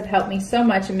videos have helped me so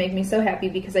much and make me so happy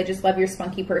because I just love your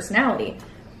spunky personality.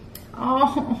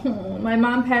 Oh, my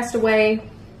mom passed away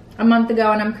a month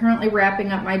ago and I'm currently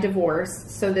wrapping up my divorce.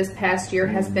 So this past year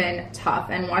has been tough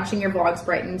and watching your vlogs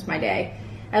brightens my day.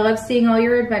 I love seeing all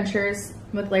your adventures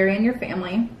with Larry and your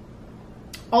family.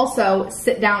 Also,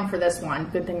 sit down for this one.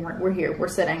 Good thing we're here, we're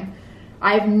sitting.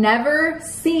 I've never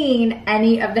seen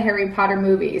any of the Harry Potter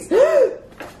movies.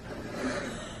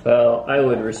 Well, I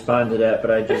would respond to that,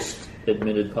 but I just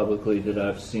admitted publicly that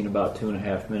I've seen about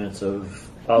 2.5 minutes of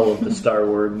all of the Star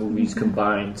Wars movies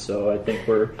combined, so I think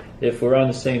if we're on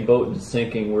the same boat and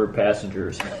sinking, we're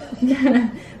passengers.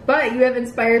 But you have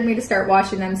inspired me to start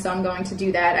watching them, so I'm going to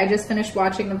do that. I just finished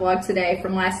watching the vlog today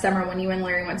from last summer when you and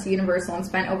Larry went to Universal and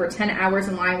spent over 10 hours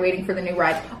in line waiting for the new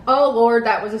ride. Oh Lord,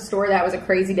 that was a story. That was a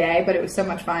crazy day, but it was so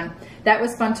much fun. That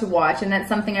was fun to watch, and that's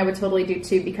something I would totally do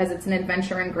too because it's an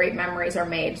adventure and great memories are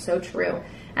made. So true.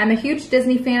 I'm a huge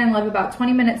Disney fan and live about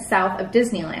 20 minutes south of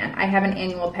Disneyland. I have an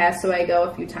annual pass, so I go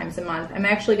a few times a month. I'm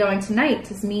actually going tonight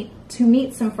to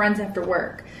meet some friends after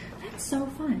work. That's so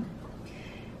fun.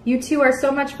 You two are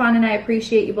so much fun, and I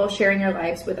appreciate you both sharing your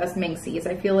lives with us Minxies.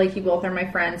 I feel like you both are my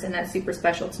friends, and that's super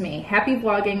special to me. Happy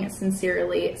vlogging.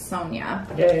 Sincerely, Sonia.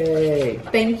 Yay!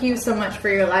 Thank you so much for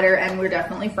your letter, and we're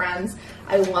definitely friends.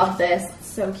 I love this. It's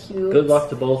so cute. Good luck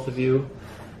to both of you.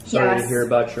 Sorry Yes. to hear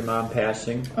about your mom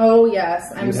passing. Oh,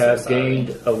 yes. I'm You so have sorry.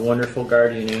 gained a wonderful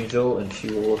guardian angel, and she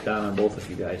will look down on both of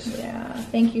you guys. Yeah.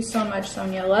 Thank you so much,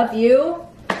 Sonia. Love you.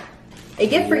 A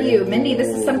gift for you. Mindy, this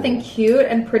is something cute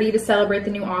and pretty to celebrate the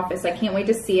new office. I can't wait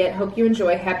to see it. Hope you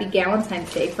enjoy. Happy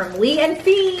Galentine's Day from Lee and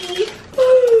Fee.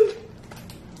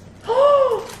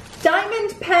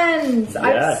 Diamond pens. Yes.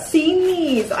 I've seen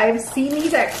these. I've seen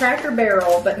these at Cracker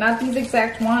Barrel, but not these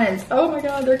exact ones. Oh my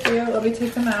God, they're cute. Let me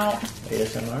take them out.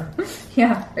 ASMR?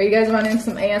 Yeah. Are you guys wanting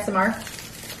some ASMR?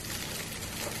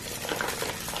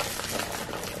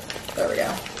 There we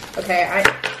go. Okay,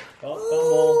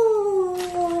 Oh,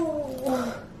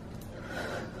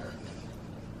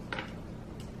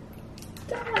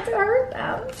 don't want to hurt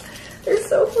them. They're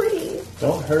so pretty.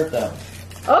 don't hurt them.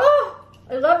 Oh,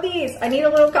 I love these. I need a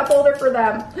little cup holder for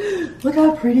them. Look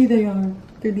how pretty they are.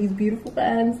 They're these beautiful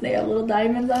pens. They have little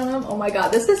diamonds on them. Oh my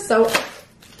God, this is so...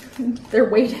 They're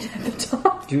weighted at the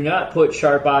top. Do not put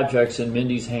sharp objects in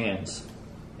Mindy's hands.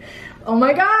 Oh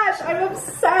my gosh, I'm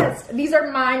obsessed. These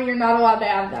are mine. You're not allowed to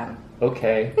have them.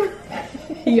 Okay.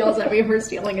 He yells at me for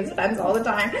stealing his pens all the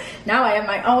time. Now I have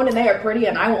my own and they are pretty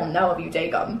and I will know if you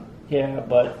take them. Yeah,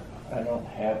 but I don't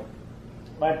have...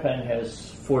 My pen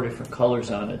has 4 different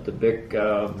colors on it. The big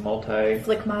multi...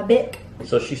 Flick my bic.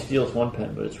 So she steals 1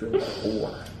 pen, but it's really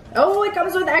 4. Oh, it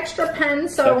comes with extra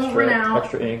pens, so it won't run out.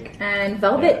 Extra ink. And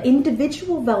velvet,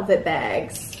 individual velvet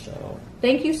bags. So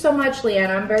Thank you so much,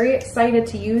 Leanna. I'm very excited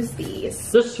to use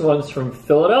these. this one's from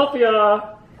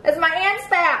Philadelphia. It's my aunt's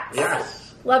bats.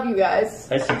 Yes. Love you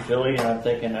guys. I see Philly, and I'm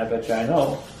thinking, I bet you I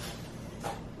know.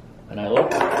 And I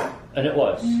looked, and it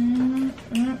was.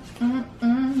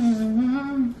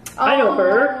 I know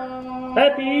her.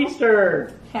 Happy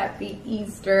Easter. Happy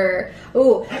Easter.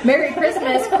 Ooh, Merry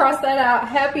Christmas. Cross that out.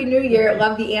 Happy New Year.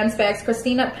 Love the Ansbacks,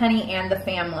 Christina, Penny, and the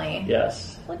family.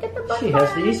 Yes. Look at the bunny. She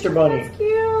has the Easter bunny. That's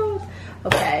cute.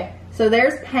 Okay, so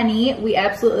there's Penny. We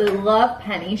absolutely love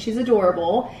Penny. She's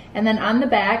adorable. And then on the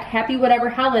back, happy whatever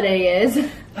holiday is.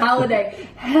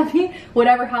 Happy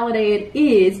whatever holiday it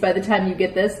is by the time you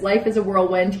get this. Life is a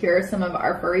whirlwind. Here are some of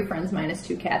our furry friends minus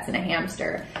 2 cats and a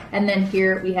hamster. And then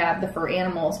here we have the fur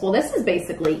animals. Well, this is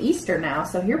basically Easter now,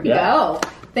 so here we go.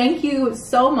 Thank you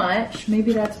so much.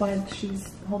 Maybe that's why she's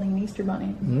holding an Easter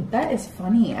bunny. That is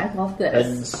funny. I love this.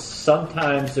 And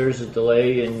sometimes there's a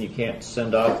delay and you can't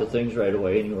send off the things right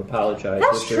away and you apologize.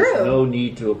 That's which true. There's no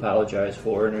need to apologize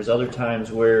for. And there's other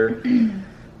times where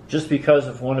just because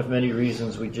of one of many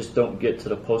reasons we just don't get to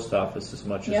the post office as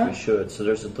much as we should. So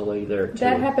there's a delay there too.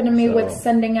 That happened to me with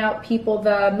sending out people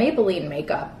the Maybelline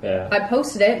makeup. Yeah. I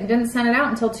posted it and didn't send it out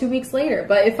until 2 weeks later,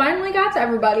 but it finally got to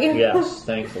everybody. Yes,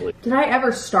 thankfully. Did I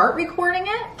ever start recording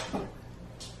it?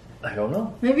 I don't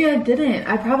know. Maybe I didn't.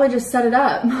 I probably just set it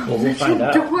up. Well, we'll find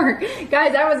out.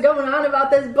 Guys, I was going on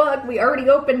about this book. We already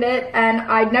opened it, and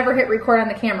I'd never hit record on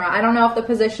the camera. I don't know if the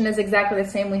position is exactly the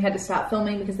same. We had to stop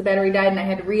filming because the battery died, and I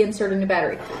had to reinsert a new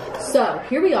battery. So,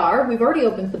 here we are. We've already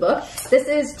opened the book. This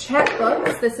is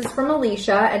Chatbooks. This is from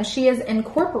Alicia, and she has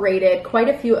incorporated quite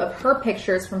a few of her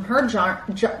pictures from her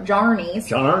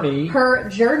journeys. Her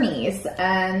journeys,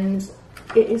 and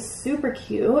it is super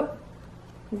cute.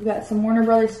 We've got some Warner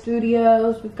Brothers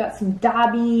Studios, we've got some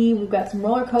Dobby, we've got some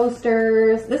roller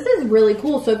coasters. This is really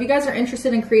cool. So if you guys are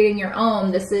interested in creating your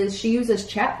own, she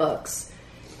uses Chatbooks.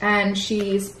 And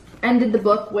she's ended the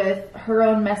book with her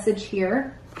own message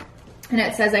here. And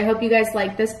it says, I hope you guys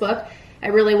like this book. I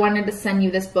really wanted to send you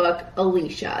this book,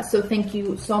 Alicia. So thank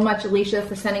you so much, Alicia,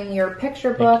 for sending me your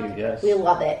picture book. Thank you, yes. We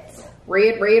love it.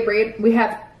 Read. We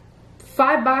have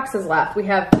 5 boxes left. We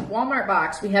have Walmart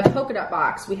box, we have polka dot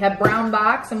box, we have brown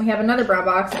box, and we have another brown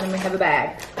box, and then we have a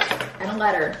bag and a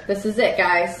letter. This is it,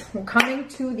 guys. We're coming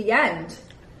to the end.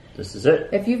 This is it.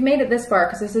 If you've made it this far,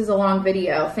 because this is a long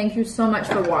video, thank you so much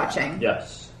for watching.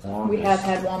 Yes. We have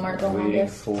had Walmart the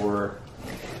longest. For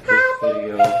this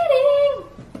video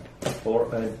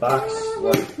for a box.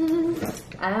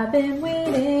 I've been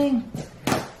waiting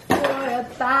for a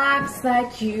box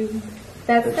like you.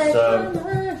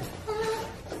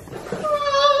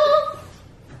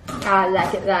 I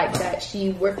like it like that.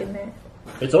 She working there.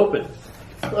 It's open.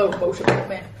 Slow motion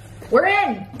movement. We're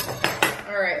in.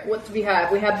 All right. What do we have?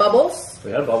 We have bubbles.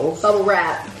 We have bubbles. Bubble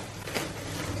wrap.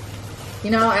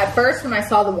 You know, at first when I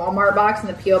saw the Walmart box and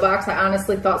the P.O. box, I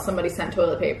honestly thought somebody sent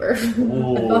toilet paper.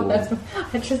 That's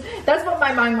what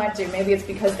my mind went to. Maybe it's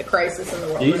because the crisis in the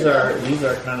world. These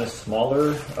are kind of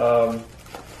smaller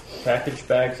package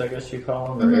bags, I guess you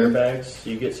call them, or airbags.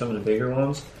 You get some of the bigger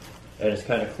ones. And it's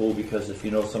kind of cool because if you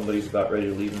know somebody's about ready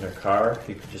to leave in their car,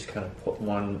 you can just kind of put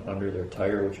one under their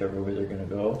tire, whichever way they're going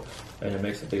to go. And it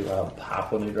makes a big loud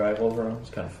pop when they drive over them. It's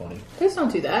kind of funny. Please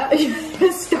don't do that.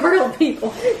 You startle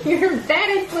people. You're a bad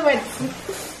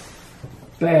influence.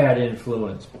 Bad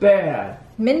influence. Bad.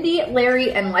 Mindy,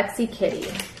 Larry, and Lexi Kitty.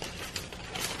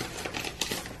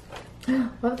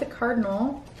 Love the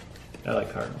cardinal. I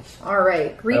like cardinals. All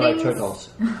right. Greetings. I like turtles.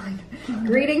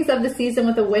 Greetings of the season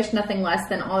with a wish, nothing less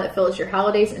than all that fills your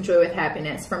holidays. Enjoy with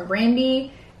happiness. From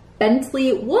Brandy,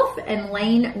 Bentley, Wolf, and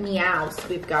Lane Meows.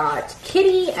 We've got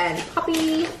Kitty and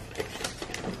Puppy.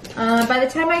 By the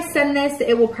time I send this,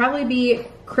 it will probably be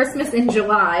Christmas in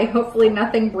July. Hopefully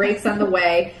nothing breaks on the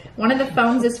way. One of the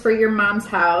phones is for your mom's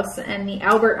house, and the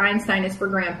Albert Einstein is for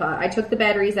Grandpa. I took the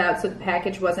batteries out so the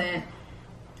package wasn't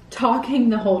talking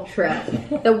the whole trip.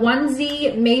 The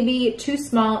onesie may be too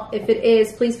small. If it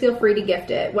is, please feel free to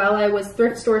gift it. While I was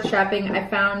thrift store shopping, I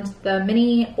found the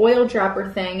mini oil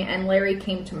dropper thing, and Larry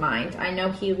came to mind. I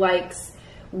know he likes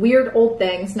weird old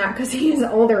things, not because he is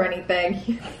old or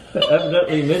anything.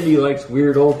 Evidently, Mindy likes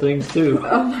weird old things too.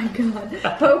 Oh my God.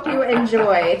 Hope you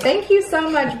enjoy. Thank you so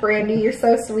much, Brandy. You're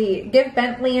so sweet. Give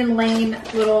Bentley and Lane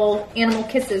little animal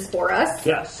kisses for us.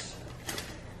 Yes.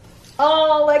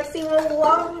 Oh, Lexi will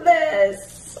love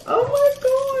this. Oh my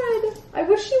God. I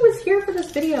wish she was here for this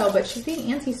video, but she's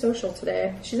being antisocial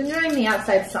today. She's enjoying the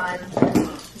outside sun.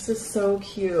 This is so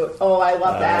cute. Oh, I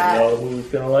love that. I know who's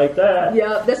going to like that.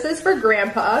 Yeah, this is for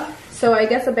Grandpa. So I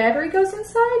guess a battery goes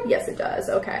inside? Yes, it does.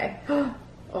 Okay.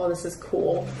 Oh, this is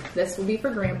cool. This will be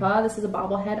for Grandpa. This is a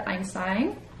bobblehead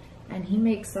Einstein. And he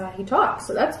makes, he talks,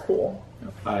 so that's cool.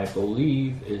 I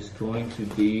believe is going to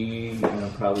be,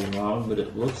 I'm probably wrong, but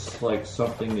it looks like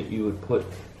something that you would put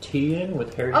tea in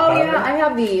with Harry Potter. Oh yeah, I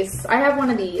have these. I have one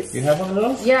of these. You have one of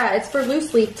those? Yeah, it's for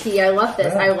loose leaf tea. I love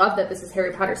this. Yeah. I love that this is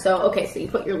Harry Potter. So, okay, so you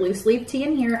put your loose leaf tea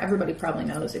in here. Everybody probably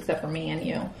knows except for me and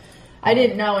you. I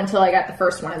didn't know until I got the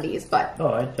first one of these, but...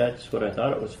 Oh, that's what I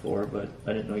thought it was for, but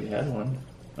I didn't know you had one.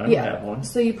 I don't have one.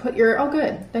 So you put your... Oh,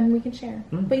 good. Then we can share.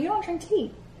 But you don't drink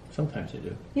tea. Sometimes I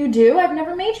do. You do? I've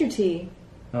never made you tea.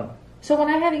 Oh. So when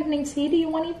I have evening tea, do you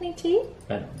want evening tea?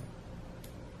 I don't.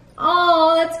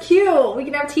 Oh, that's cute. We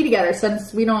can have tea together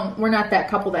since we're not that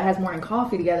couple that has morning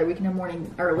coffee together. We can have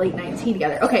morning or late night tea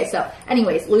together. Okay, so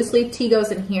anyways, loose leaf tea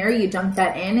goes in here. You dump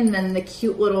that in, and then the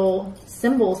cute little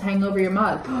symbols hang over your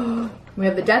mug. We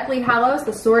have the Deathly Hallows,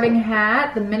 the Sorting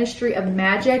Hat, the Ministry of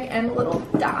Magic, and little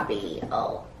Dobby.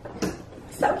 Oh,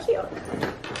 so cute.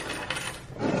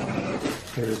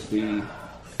 Here's the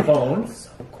phone. So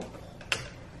cool.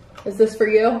 Is this for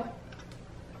you?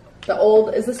 The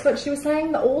old, is this what she was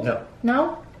saying? The old? No.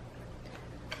 No?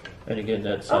 And again,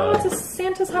 that's... Oh, it's a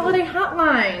Santa's Holiday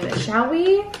Hotline. Shall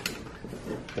we?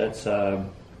 That's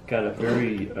got a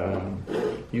very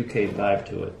UK vibe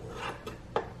to it.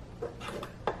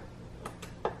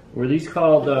 Were these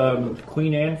called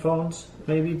Queen Anne phones?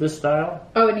 Maybe this style?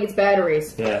 Oh, it needs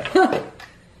batteries. Yeah.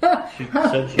 She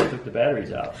said she took the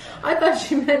batteries out. I thought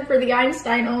she meant for the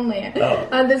Einstein only.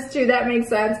 Oh. This too, that makes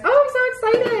sense. Oh, I'm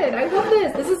so excited. I love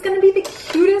this. This is going to be the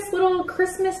cutest little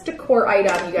Christmas decor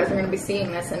item. You guys are going to be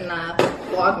seeing this in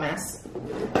Vlogmas.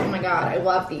 Oh my god, I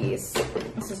love these.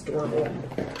 This is adorable.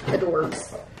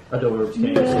 Adorbs. Adorbs. Can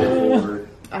you say forward?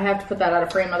 I have to put that out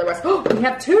of frame, otherwise. Oh, we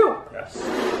have two. Yes.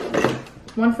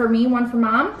 One for me, one for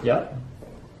mom. Yep.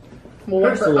 Well, one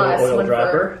There's a for little us. oil One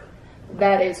dropper. for...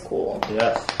 That is cool.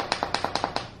 Yes.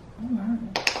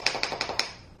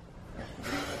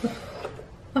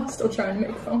 I'm still trying to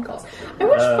make phone calls. I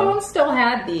wish phones still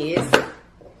had these.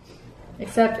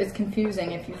 Except it's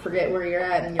confusing if you forget where you're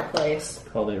at in your place.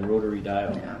 Called a rotary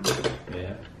dial.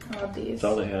 Yeah. I love these. That's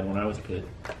all they had when I was a kid.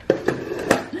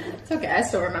 It's okay. I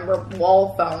still remember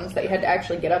wall phones that you had to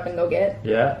actually get up and go get.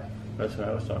 Yeah. That's what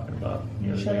I was talking about.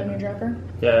 You show them your dropper?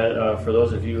 Yeah, for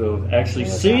those of you who have actually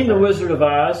seen The Wizard of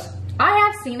Oz. I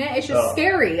have seen it. It's just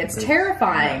scary. It's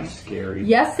terrifying. Not scary.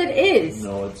 Yes, it is.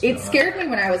 No, it's It not. scared me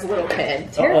when I was a little kid.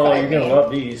 Oh, you're going to love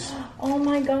these. Oh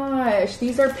my gosh.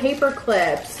 These are paper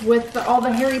clips with all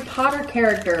the Harry Potter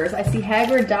characters. I see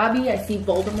Hagrid, Dobby. I see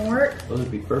Voldemort. Those would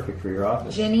be perfect for your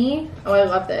office. Ginny. Oh, I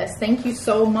love this. Thank you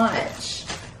so much.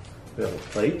 We have a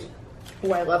plate.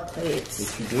 Oh, I love plates.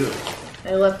 Yes, you do.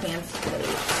 I love fancy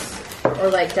plates. Or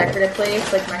like decorative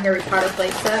plates, like my Harry Potter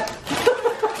plate set.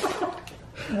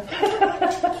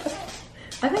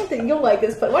 I think that you'll like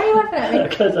this, but why are you laughing at me?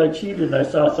 Because I cheated and I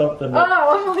saw something. Oh,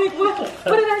 I'm like, what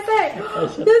did I say? I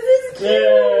said, This is cute.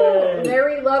 Yay.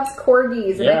 Mary loves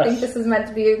corgis, and I think Yes. this is meant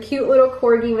to be a cute little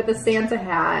corgi with a Santa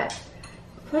hat.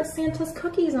 Put Santa's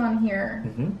cookies on here.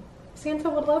 Mm-hmm. Santa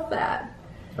would love that.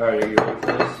 All right, are you ready for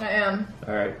this? I am.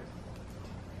 All right.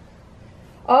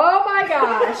 Oh my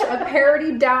gosh, a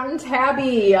parody Downton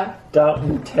Tabby.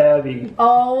 Downton Tabby.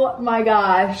 Oh my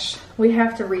gosh. We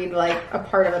have to read like a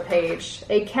part of a page.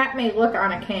 A cat may look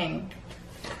on a king.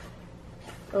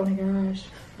 Oh my gosh.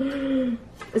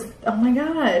 Oh my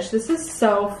gosh, this is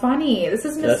so funny. This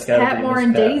is Miss Catmore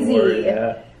and Daisy.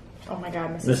 Yeah. Oh my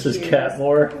god, Mrs.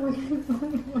 Catmore.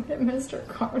 Look at Mr.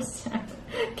 Carson.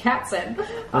 Catson. Mr.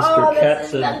 Oh, this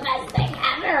is the Catson. best thing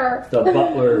ever. The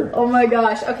butler. Oh my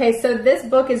gosh. Okay, so this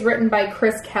book is written by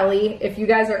Chris Kelly. If you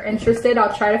guys are interested,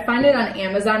 I'll try to find it on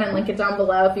Amazon and link it down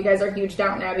below. If you guys are huge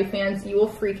Downton Abbey fans, you will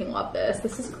freaking love this.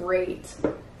 This is great.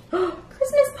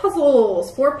 Christmas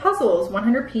puzzles. 4 puzzles,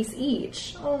 100 piece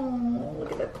each. Oh,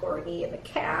 look at the corgi and the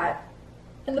cat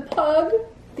and the pug.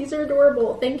 These are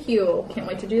adorable. Thank you. Can't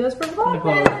wait to do this for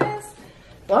Vlogmas.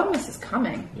 Vlogmas is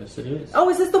coming. Yes, it is. Oh,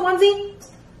 is this the onesie?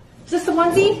 Is this the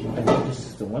onesie? I think this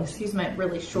is the one. Excuse my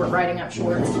really short riding up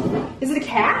shorts. Is it a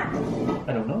cat?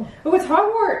 I don't know. Oh, it's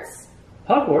Hogwarts.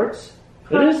 Hogwarts?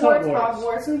 It is Hogwarts.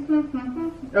 Hogwarts.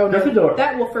 Oh, no. Gryffindor.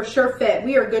 That will for sure fit.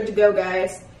 We are good to go,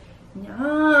 guys.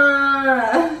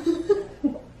 Ah.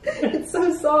 It's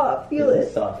so soft. Feel It it.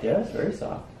 is soft. Yeah, it's very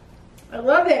soft. I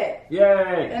love it.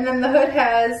 Yay! And then the hood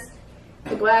has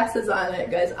the glasses on it,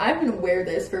 guys. I'm going to wear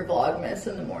this for Vlogmas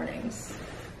in the mornings.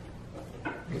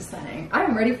 Just saying. I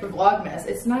am ready for Vlogmas.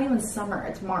 It's not even summer.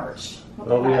 It's March. What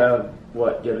the Well, we heck? have,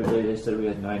 what, the other day they said we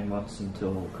had 9 months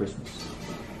until Christmas.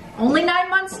 Only 9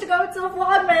 months to go till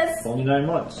Vlogmas. Only 9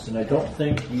 months, and I don't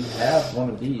think you have one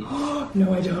of these.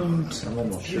 No, I don't. I'm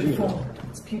almost sure you Beautiful. don't.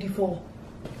 It's beautiful.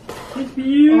 It's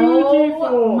beautiful!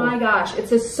 Oh my gosh.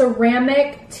 It's a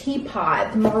ceramic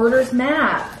teapot. The Marauder's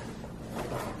map.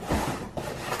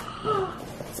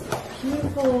 It's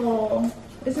beautiful.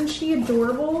 Isn't she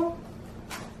adorable?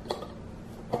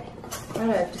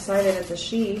 I've decided it's a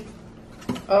she.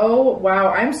 Oh, wow.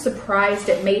 I'm surprised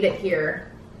it made it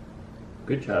here.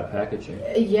 Good job packaging.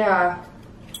 Yeah.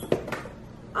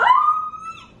 Ah,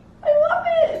 I love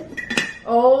it.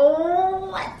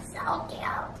 Oh, it's so cute.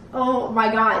 Oh my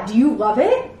god. Do you love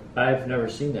it? I've never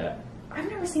seen that. I've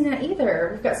never seen that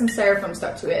either. We've got some styrofoam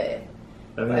stuck to it.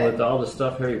 I mean, with all the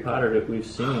stuff Harry Potter that we've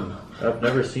seen, I've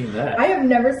never seen that. I have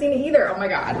never seen it either. Oh my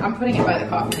god. I'm putting it by the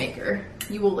coffee maker.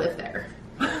 You will live there.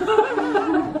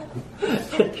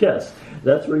 Yes,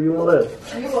 that's where you will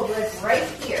live. You will live right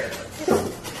here.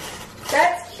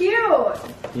 That's cute.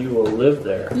 You will live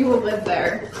there. You will live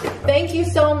there. Thank you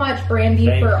so much, Brandy,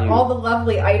 Thank for you. all the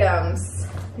lovely items.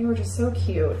 They were just so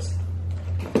cute.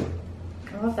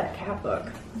 I love that cat book.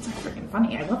 That's so freaking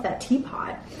funny. I love that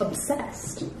teapot.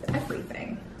 Obsessed with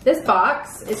everything. This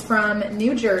box is from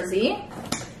New Jersey.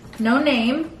 No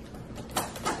name,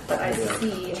 but I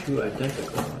see. 2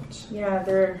 identical ones. Yeah,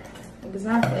 they're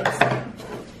exactly the same.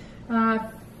 I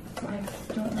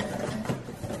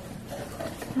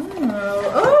don't know.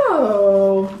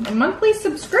 Oh, monthly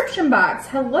subscription box.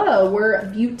 Hello, we're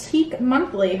Boutique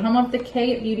Monthly, home of the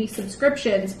K Beauty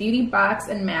subscriptions, beauty box,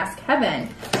 and mask heaven.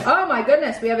 Oh my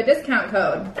goodness, we have a discount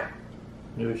code.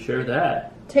 You share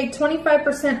that. Take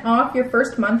 25% off your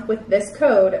first month with this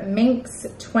code,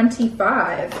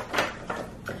 Minx25.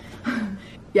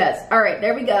 Yes, all right,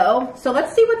 there we go. So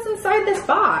let's see what's inside this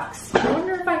box. I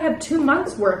wonder if I have 2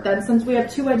 months worth then, since we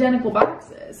have 2 identical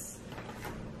boxes.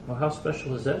 Well, how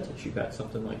special is that you got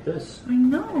something like this? I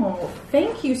know.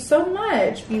 Thank you so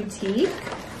much, Boutique.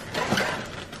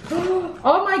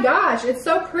 Oh my gosh, it's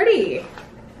so pretty.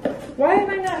 Why have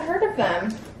I not heard of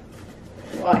them?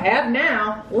 Well, I have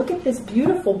now. Look at this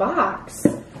beautiful box.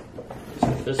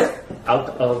 This out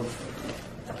of...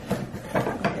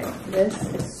 Okay,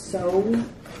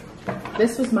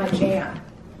 this was my jam.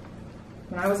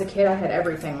 When I was a kid, I had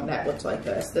everything that looked like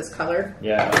this color.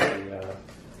 Yeah,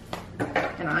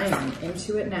 And I am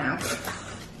into it now.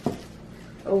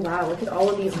 Oh wow, look at all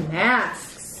of these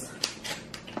masks.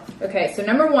 Okay, so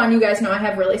number 1, you guys know I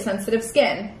have really sensitive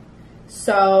skin.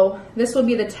 So this will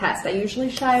be the test. I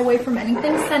usually shy away from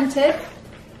anything scented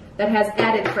that has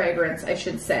added fragrance, I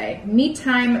should say. Me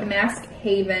Time Mask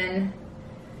Haven.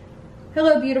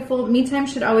 Hello, beautiful. Me time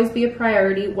should always be a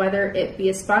priority, whether it be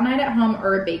a spa night at home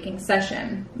or a baking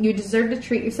session. You deserve to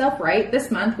treat yourself right.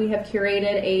 This month, we have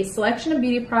curated a selection of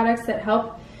beauty products that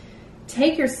help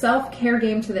take your self-care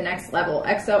game to the next level.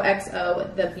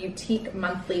 XOXO, the Boutique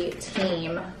Monthly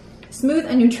team. Smooth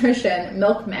and Nutrition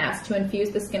Milk Mask to infuse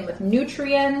the skin with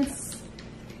nutrients.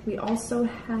 We also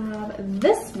have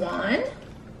this one.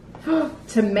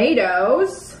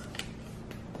 Tomatoes.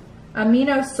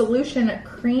 Amino Solution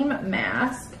Cream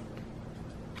Mask.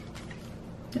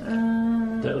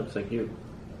 that looks like you.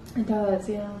 It does,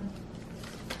 yeah.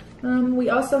 We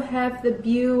also have the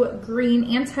Beau Green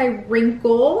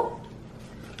Anti-Wrinkle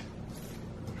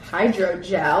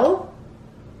Hydrogel.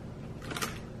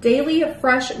 Daily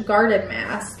Fresh Garden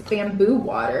Mask, Bamboo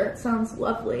Water. It sounds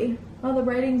lovely. Oh, the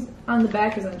writing on the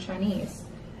back is in Chinese.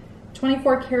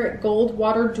 24 karat gold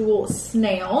water dual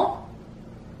snail.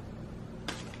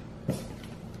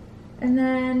 And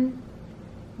then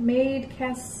Made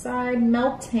Cast Side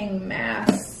Melting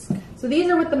Mask. So these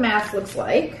are what the mask looks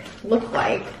like. Look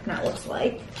like, not looks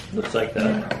like. Looks like that.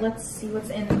 And let's see what's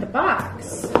in the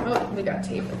box. Oh, we got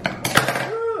tape.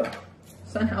 Ooh,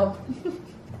 sun help.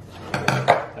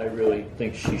 I really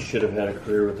think she should have had a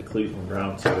career with the Cleveland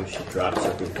Browns, so she drops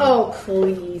everything. Oh,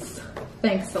 please.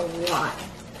 Thanks a lot.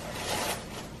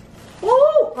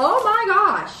 Oh my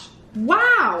gosh.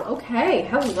 Wow. Okay.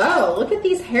 Hello. Look at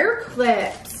these hair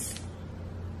clips.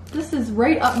 This is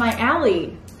right up my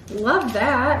alley. Love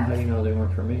that. How do you know they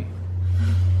weren't for me?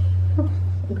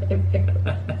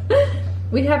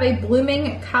 We have a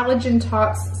Blooming Collagen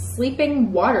Talks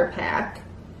Sleeping Water Pack.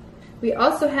 We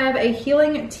also have a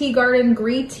Healing Tea Garden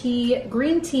Green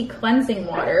Tea Cleansing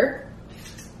Water.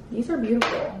 These are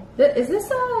beautiful. Is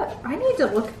this I need to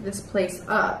look this place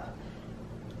up.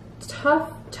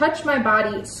 Touch My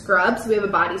Body Scrub. So we have a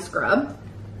body scrub.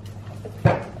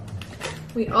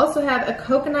 We also have a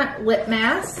coconut lip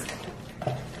mask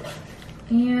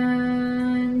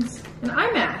and an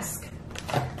eye mask.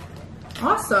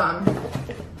 Awesome.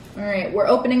 All right, we're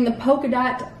opening the polka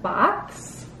dot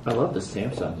box. I love the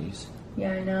stamps on these.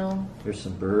 Yeah, I know. There's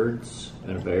some birds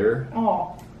and a bear.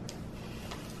 Oh.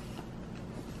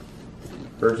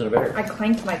 Birds and a bear. I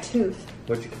clanked my tooth.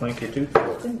 What'd you clank your tooth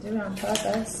for? Didn't do it on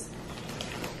purpose.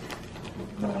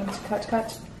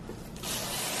 Cut.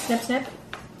 Snip, snip.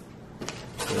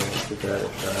 Yeah, give that a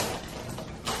try.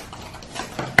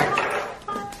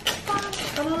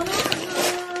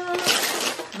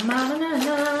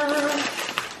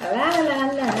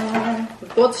 We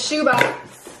bought the shoebox.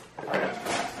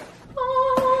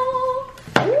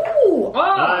 Ooh,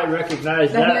 I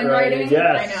recognize the that handwriting. writing.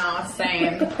 Yes. I know,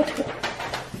 same.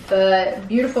 The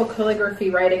beautiful calligraphy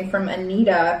writing from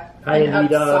Anita Hi, in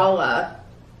Anita. Uppsala.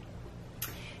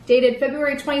 Dated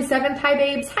February 27th. Hi,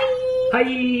 babes. Hi. Hi.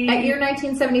 At year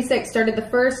 1976, started the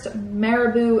first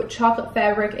Marabou chocolate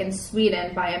fabric in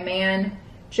Sweden by a man,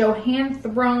 Johan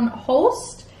Throne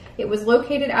Holst. It was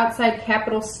located outside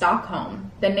capital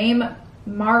Stockholm. The name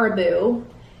Marabou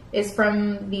is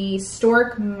from the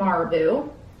stork Marabou,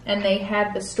 and they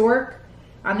had the stork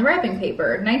on the wrapping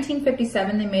paper. In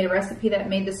 1957, they made a recipe that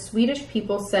made the Swedish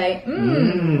people say,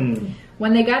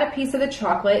 when they got a piece of the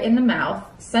chocolate in the mouth.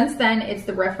 Since then, it's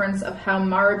the reference of how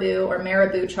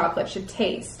Marabou chocolate should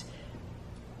taste.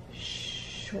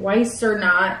 Schweitzer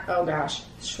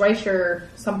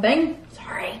something.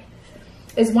 Sorry.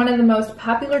 is one of the most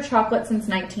popular chocolates since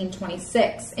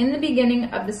 1926. In the beginning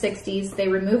of the 60s, they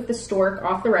removed the stork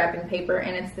off the wrapping paper,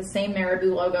 and it's the same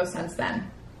Marabou logo since then.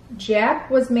 Jap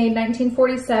was made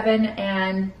 1947,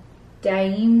 and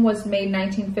Daim was made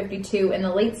 1952. In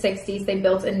the late 60s, they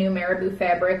built a new Marabou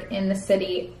fabric in the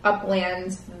city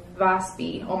Uplands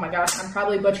Vasby. Oh my gosh, I'm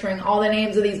probably butchering all the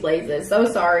names of these places. So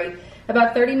sorry.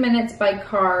 About 30 minutes by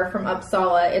car from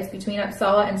Uppsala. It's between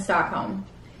Uppsala and Stockholm.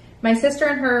 My sister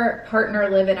and her partner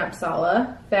live in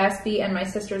Uppsala, Vasby, and my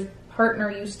sister's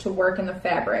partner used to work in the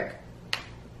fabric.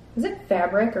 Is it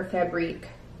fabric or fabrique?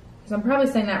 Because I'm probably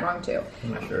saying that wrong too.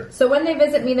 I'm not sure. So when they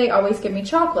visit me, they always give me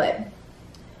chocolate.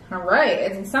 All right,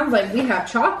 it sounds like we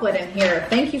have chocolate in here.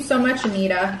 Thank you so much,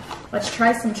 Anita. Let's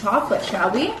try some chocolate,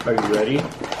 shall we? Are you ready?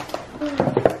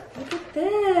 Look at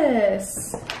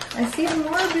this. I see the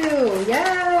Marabou.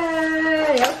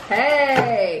 Yay!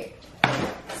 Okay.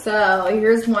 So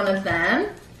here's one of them.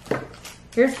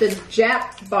 Here's the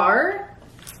Jap bar.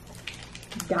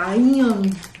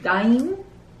 Daim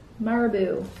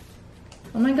Marabou.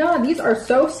 Oh my god, these are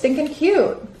so stinking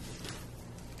cute.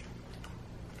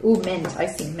 Ooh, mint. I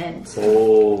see mint.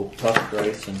 Oh, puffed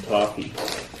rice and toffee.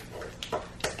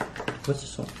 What's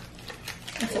this one?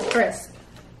 That's a crisp.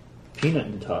 Peanut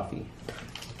and toffee.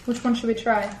 Which one should we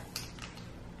try?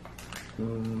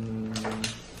 Want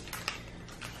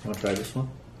to try this one?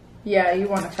 Yeah, you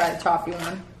want to try the toffee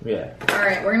one. Yeah.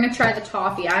 Alright, we're going to try the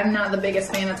toffee. I'm not the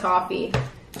biggest fan of toffee,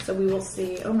 so we will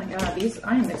see. Oh my god,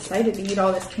 I am excited to eat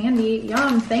all this candy.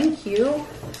 Yum, thank you.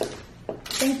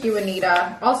 Thank you,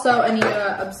 Anita. Also,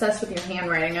 Anita, obsessed with your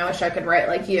handwriting. I wish I could write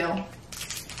like you.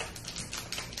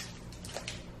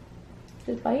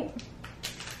 Did it bite?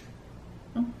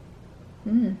 Oh.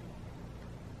 Mmm.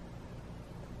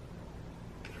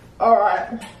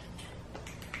 Alright.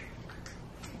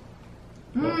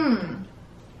 Mmm.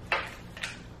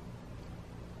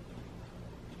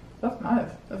 That's nice.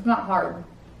 It's not hard.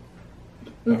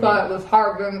 We thought it was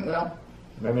hard, didn't we?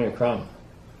 Give me a crumb.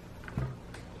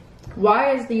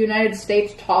 Why is the United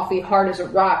States toffee hard as a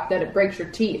rock that it breaks your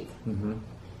teeth? Mm-hmm.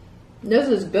 This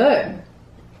is good.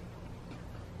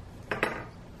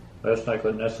 That's like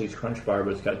a Nestle's Crunch Bar,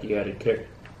 but it's got the added kick.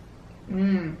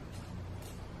 Mmm.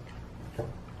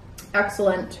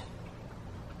 Excellent.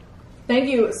 Thank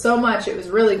you so much. It was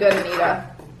really good, Anita.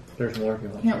 There's more if you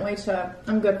want. Can't wait to...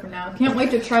 I'm good for now. Can't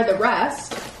wait to try the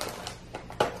rest.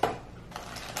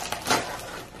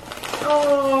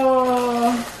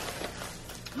 Oh...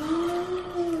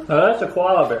 Oh, that's a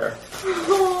koala bear.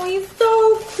 Oh, he's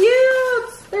so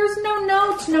cute. There's no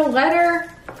note, no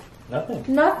letter. Nothing.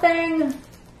 Nothing.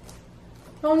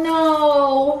 Oh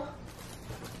no.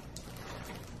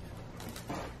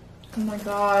 Oh my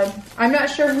god. I'm not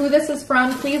sure who this is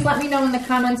from. Please let me know in the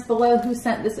comments below who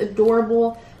sent this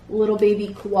adorable little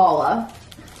baby koala.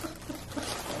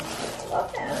 I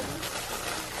love him.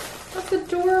 That's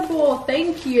adorable.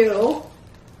 Thank you.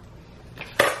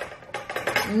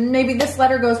 Maybe this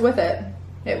letter goes with it.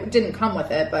 It didn't come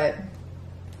with it, but...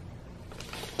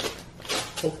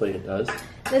 Hopefully it does.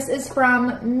 This is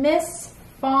from Miss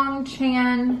Fong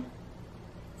Chan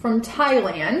from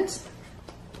Thailand.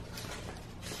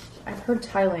 I've heard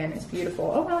Thailand is beautiful.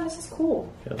 Oh wow, this is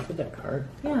cool. Yeah, look at that card.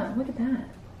 Yeah, look at that.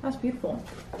 That's beautiful.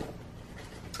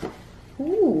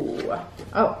 Ooh.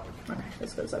 Oh, okay,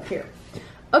 this goes up here.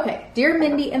 Okay, dear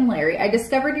Mindy and Larry, I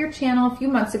discovered your channel a few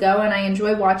months ago and I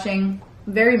enjoy watching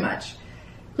very much.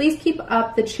 Please keep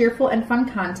up the cheerful and fun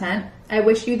content. I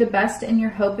wish you the best in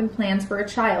your hope and plans for a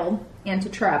child and to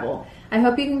travel. I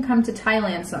hope you can come to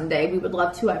Thailand someday. We would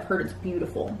love to. I've heard it's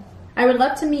beautiful. I would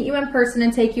love to meet you in person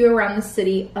and take you around the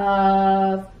city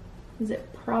of, is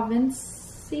it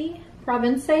Provinces?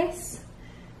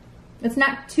 It's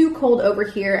not too cold over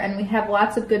here and we have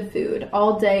lots of good food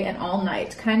all day and all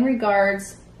night. Kind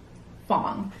regards,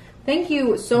 Fong. Thank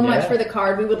you so much for the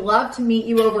card. We would love to meet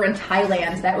you over in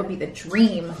Thailand. That would be the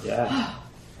dream. Yeah.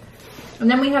 And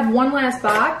then we have one last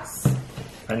box.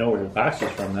 I know where the box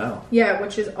is from now. Yeah,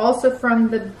 which is also from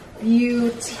the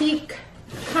Boutique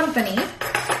Company.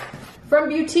 From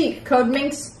Boutique, code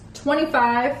Minx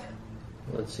 25.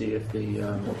 Let's see if the...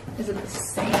 Is it the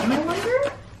same, I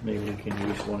wonder? Maybe we can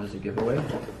use one as a giveaway.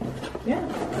 Yeah,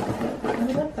 I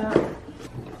would love that.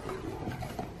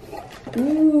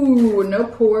 Ooh, no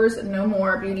pores, no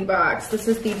more beauty box. This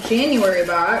is the January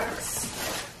box.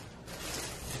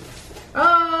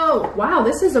 Oh, wow,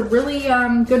 this is a really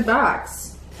good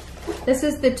box. This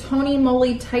is the Tony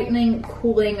Moly Tightening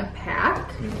Cooling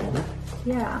Pack. Mm-hmm.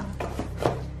 Yeah.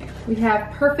 We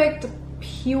have Perfect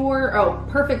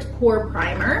Pore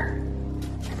Primer.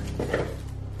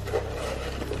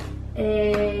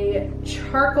 a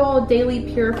charcoal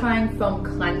daily purifying foam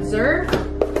cleanser.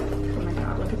 Oh my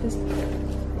god, look at this.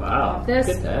 Wow, This.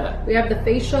 look at that. We have the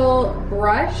facial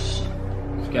brush.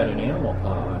 It's got an animal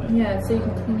paw on it. Yeah, so you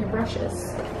can clean your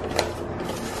brushes.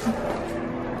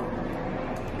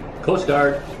 Coast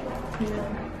Guard.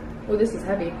 Yeah. Oh, this is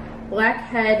heavy.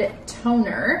 Blackhead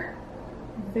toner.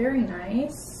 Very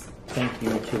nice. Thank you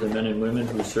to the men and women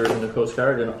who serve in the Coast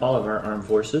Guard and all of our armed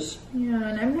forces. Yeah,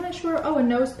 and I'm not sure. Oh, a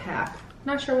nose pack.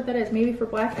 Not sure what that is. Maybe for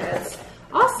blackheads.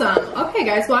 Awesome. Okay,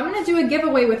 guys. Well, I'm going to do a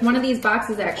giveaway with one of these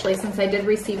boxes, actually, since I did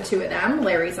receive 2 of them.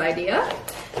 Larry's idea.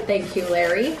 Thank you,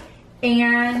 Larry.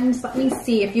 And let me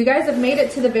see. If you guys have made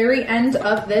it to the very end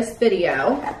of this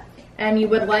video and you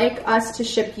would like us to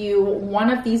ship you one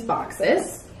of these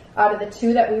boxes out of the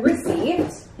 2 that we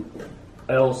received.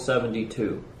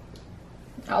 L72.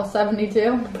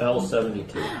 L72?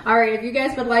 L72. All right, if you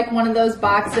guys would like one of those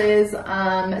boxes,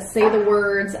 say the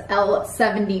words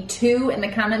L72 in the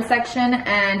comment section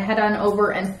and head on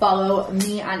over and follow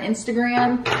me on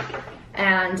Instagram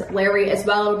and Larry as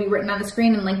well. It will be written on the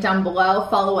screen and linked down below.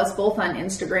 Follow us both on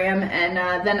Instagram, and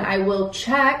then I will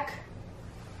check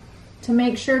to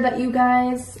make sure that you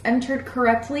guys entered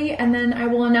correctly, and then I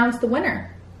will announce the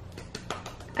winner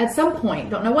at some point.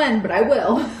 Don't know when, but I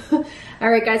will. All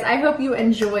right, guys, I hope you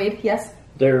enjoyed. Yes?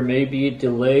 There may be a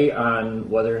delay on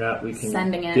whether or not we can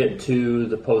Sending it. get to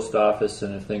the post office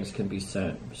and if things can be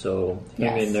sent. So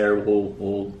hang Yes. in there.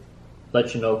 We'll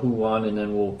let you know who won, and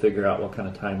then we'll figure out what kind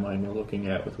of timeline we're looking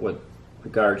at with what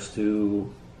regards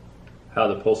to how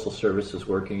the Postal Service is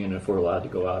working and if we're allowed to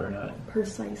go out or not.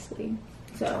 Precisely.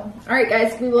 So, all right,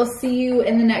 guys, we will see you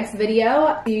in the next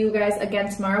video. See you guys again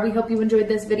tomorrow. We hope you enjoyed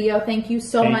this video. Thank you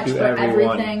so Thank much you, for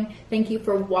everyone. everything. Thank you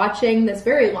for watching this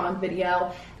very long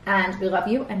video, and we love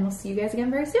you, and we'll see you guys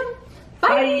again very soon.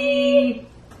 Bye!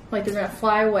 Like they're gonna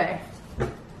fly away.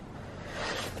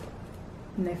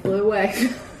 And they flew away.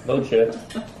 Bullshit.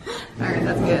 All right,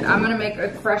 that's good. I'm gonna make a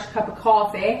fresh cup of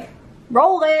coffee.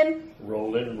 Rolling.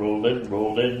 Rolling, rolling,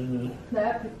 rolling.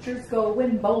 That picture's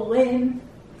going bowling.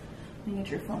 Let me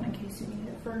get your phone in case you need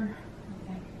it for.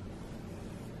 Okay.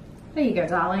 There you go,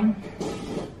 darling.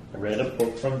 I read a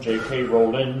book from J.K.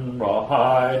 Rowling,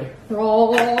 Rawhide.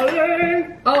 Rolling.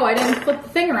 Oh, I didn't flip the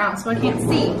thing around, so I can't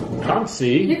see. Can't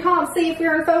see. You can't see if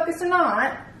you're in focus or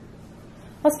not.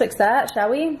 Let's fix that, shall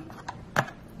we?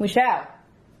 We shall.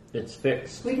 It's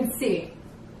fixed. We can see.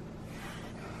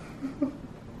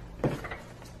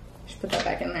 Just put that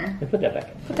back in there. Put that back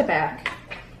in. Put that back.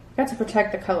 Got to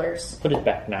protect the colors. Put it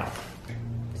back now.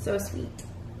 So sweet.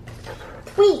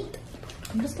 Sweet.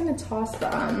 I'm just gonna toss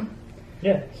the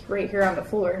Yeah, right here on the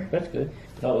floor. that's good.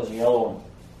 That was the yellow one.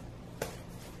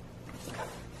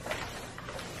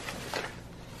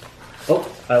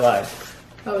 Oh, I lied.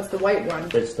 Oh, it's the white one.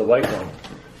 It's the white one.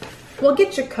 Well,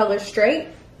 get your colors straight.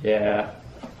 Yeah.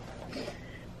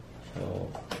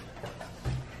 So,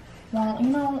 Well, you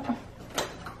know,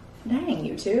 dang,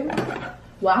 you two.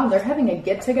 Wow, they're having a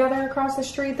get together across the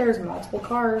street. There's multiple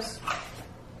cars.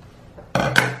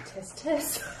 Tis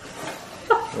tis.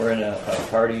 we're in a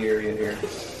party area here.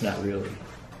 Not really.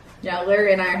 Yeah,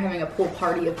 Larry and I are having a pool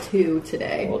party of 2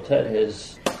 today. Well, Ted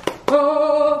has.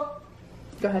 Oh!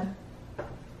 Go ahead. Do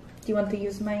you want to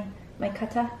use my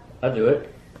cutter? I'll do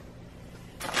it.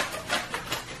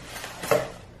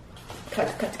 Cut,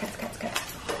 cut, cut, cut, cut.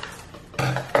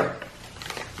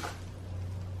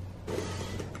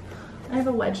 I have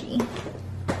a wedgie.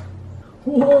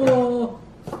 Whoa!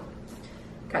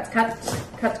 Cut, cut,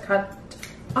 cut, cut.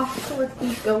 Off towards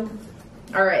we go.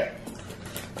 All right.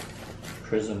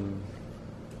 Prism.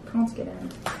 Let's get in.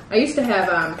 I used to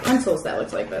have pencils that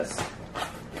looked like this.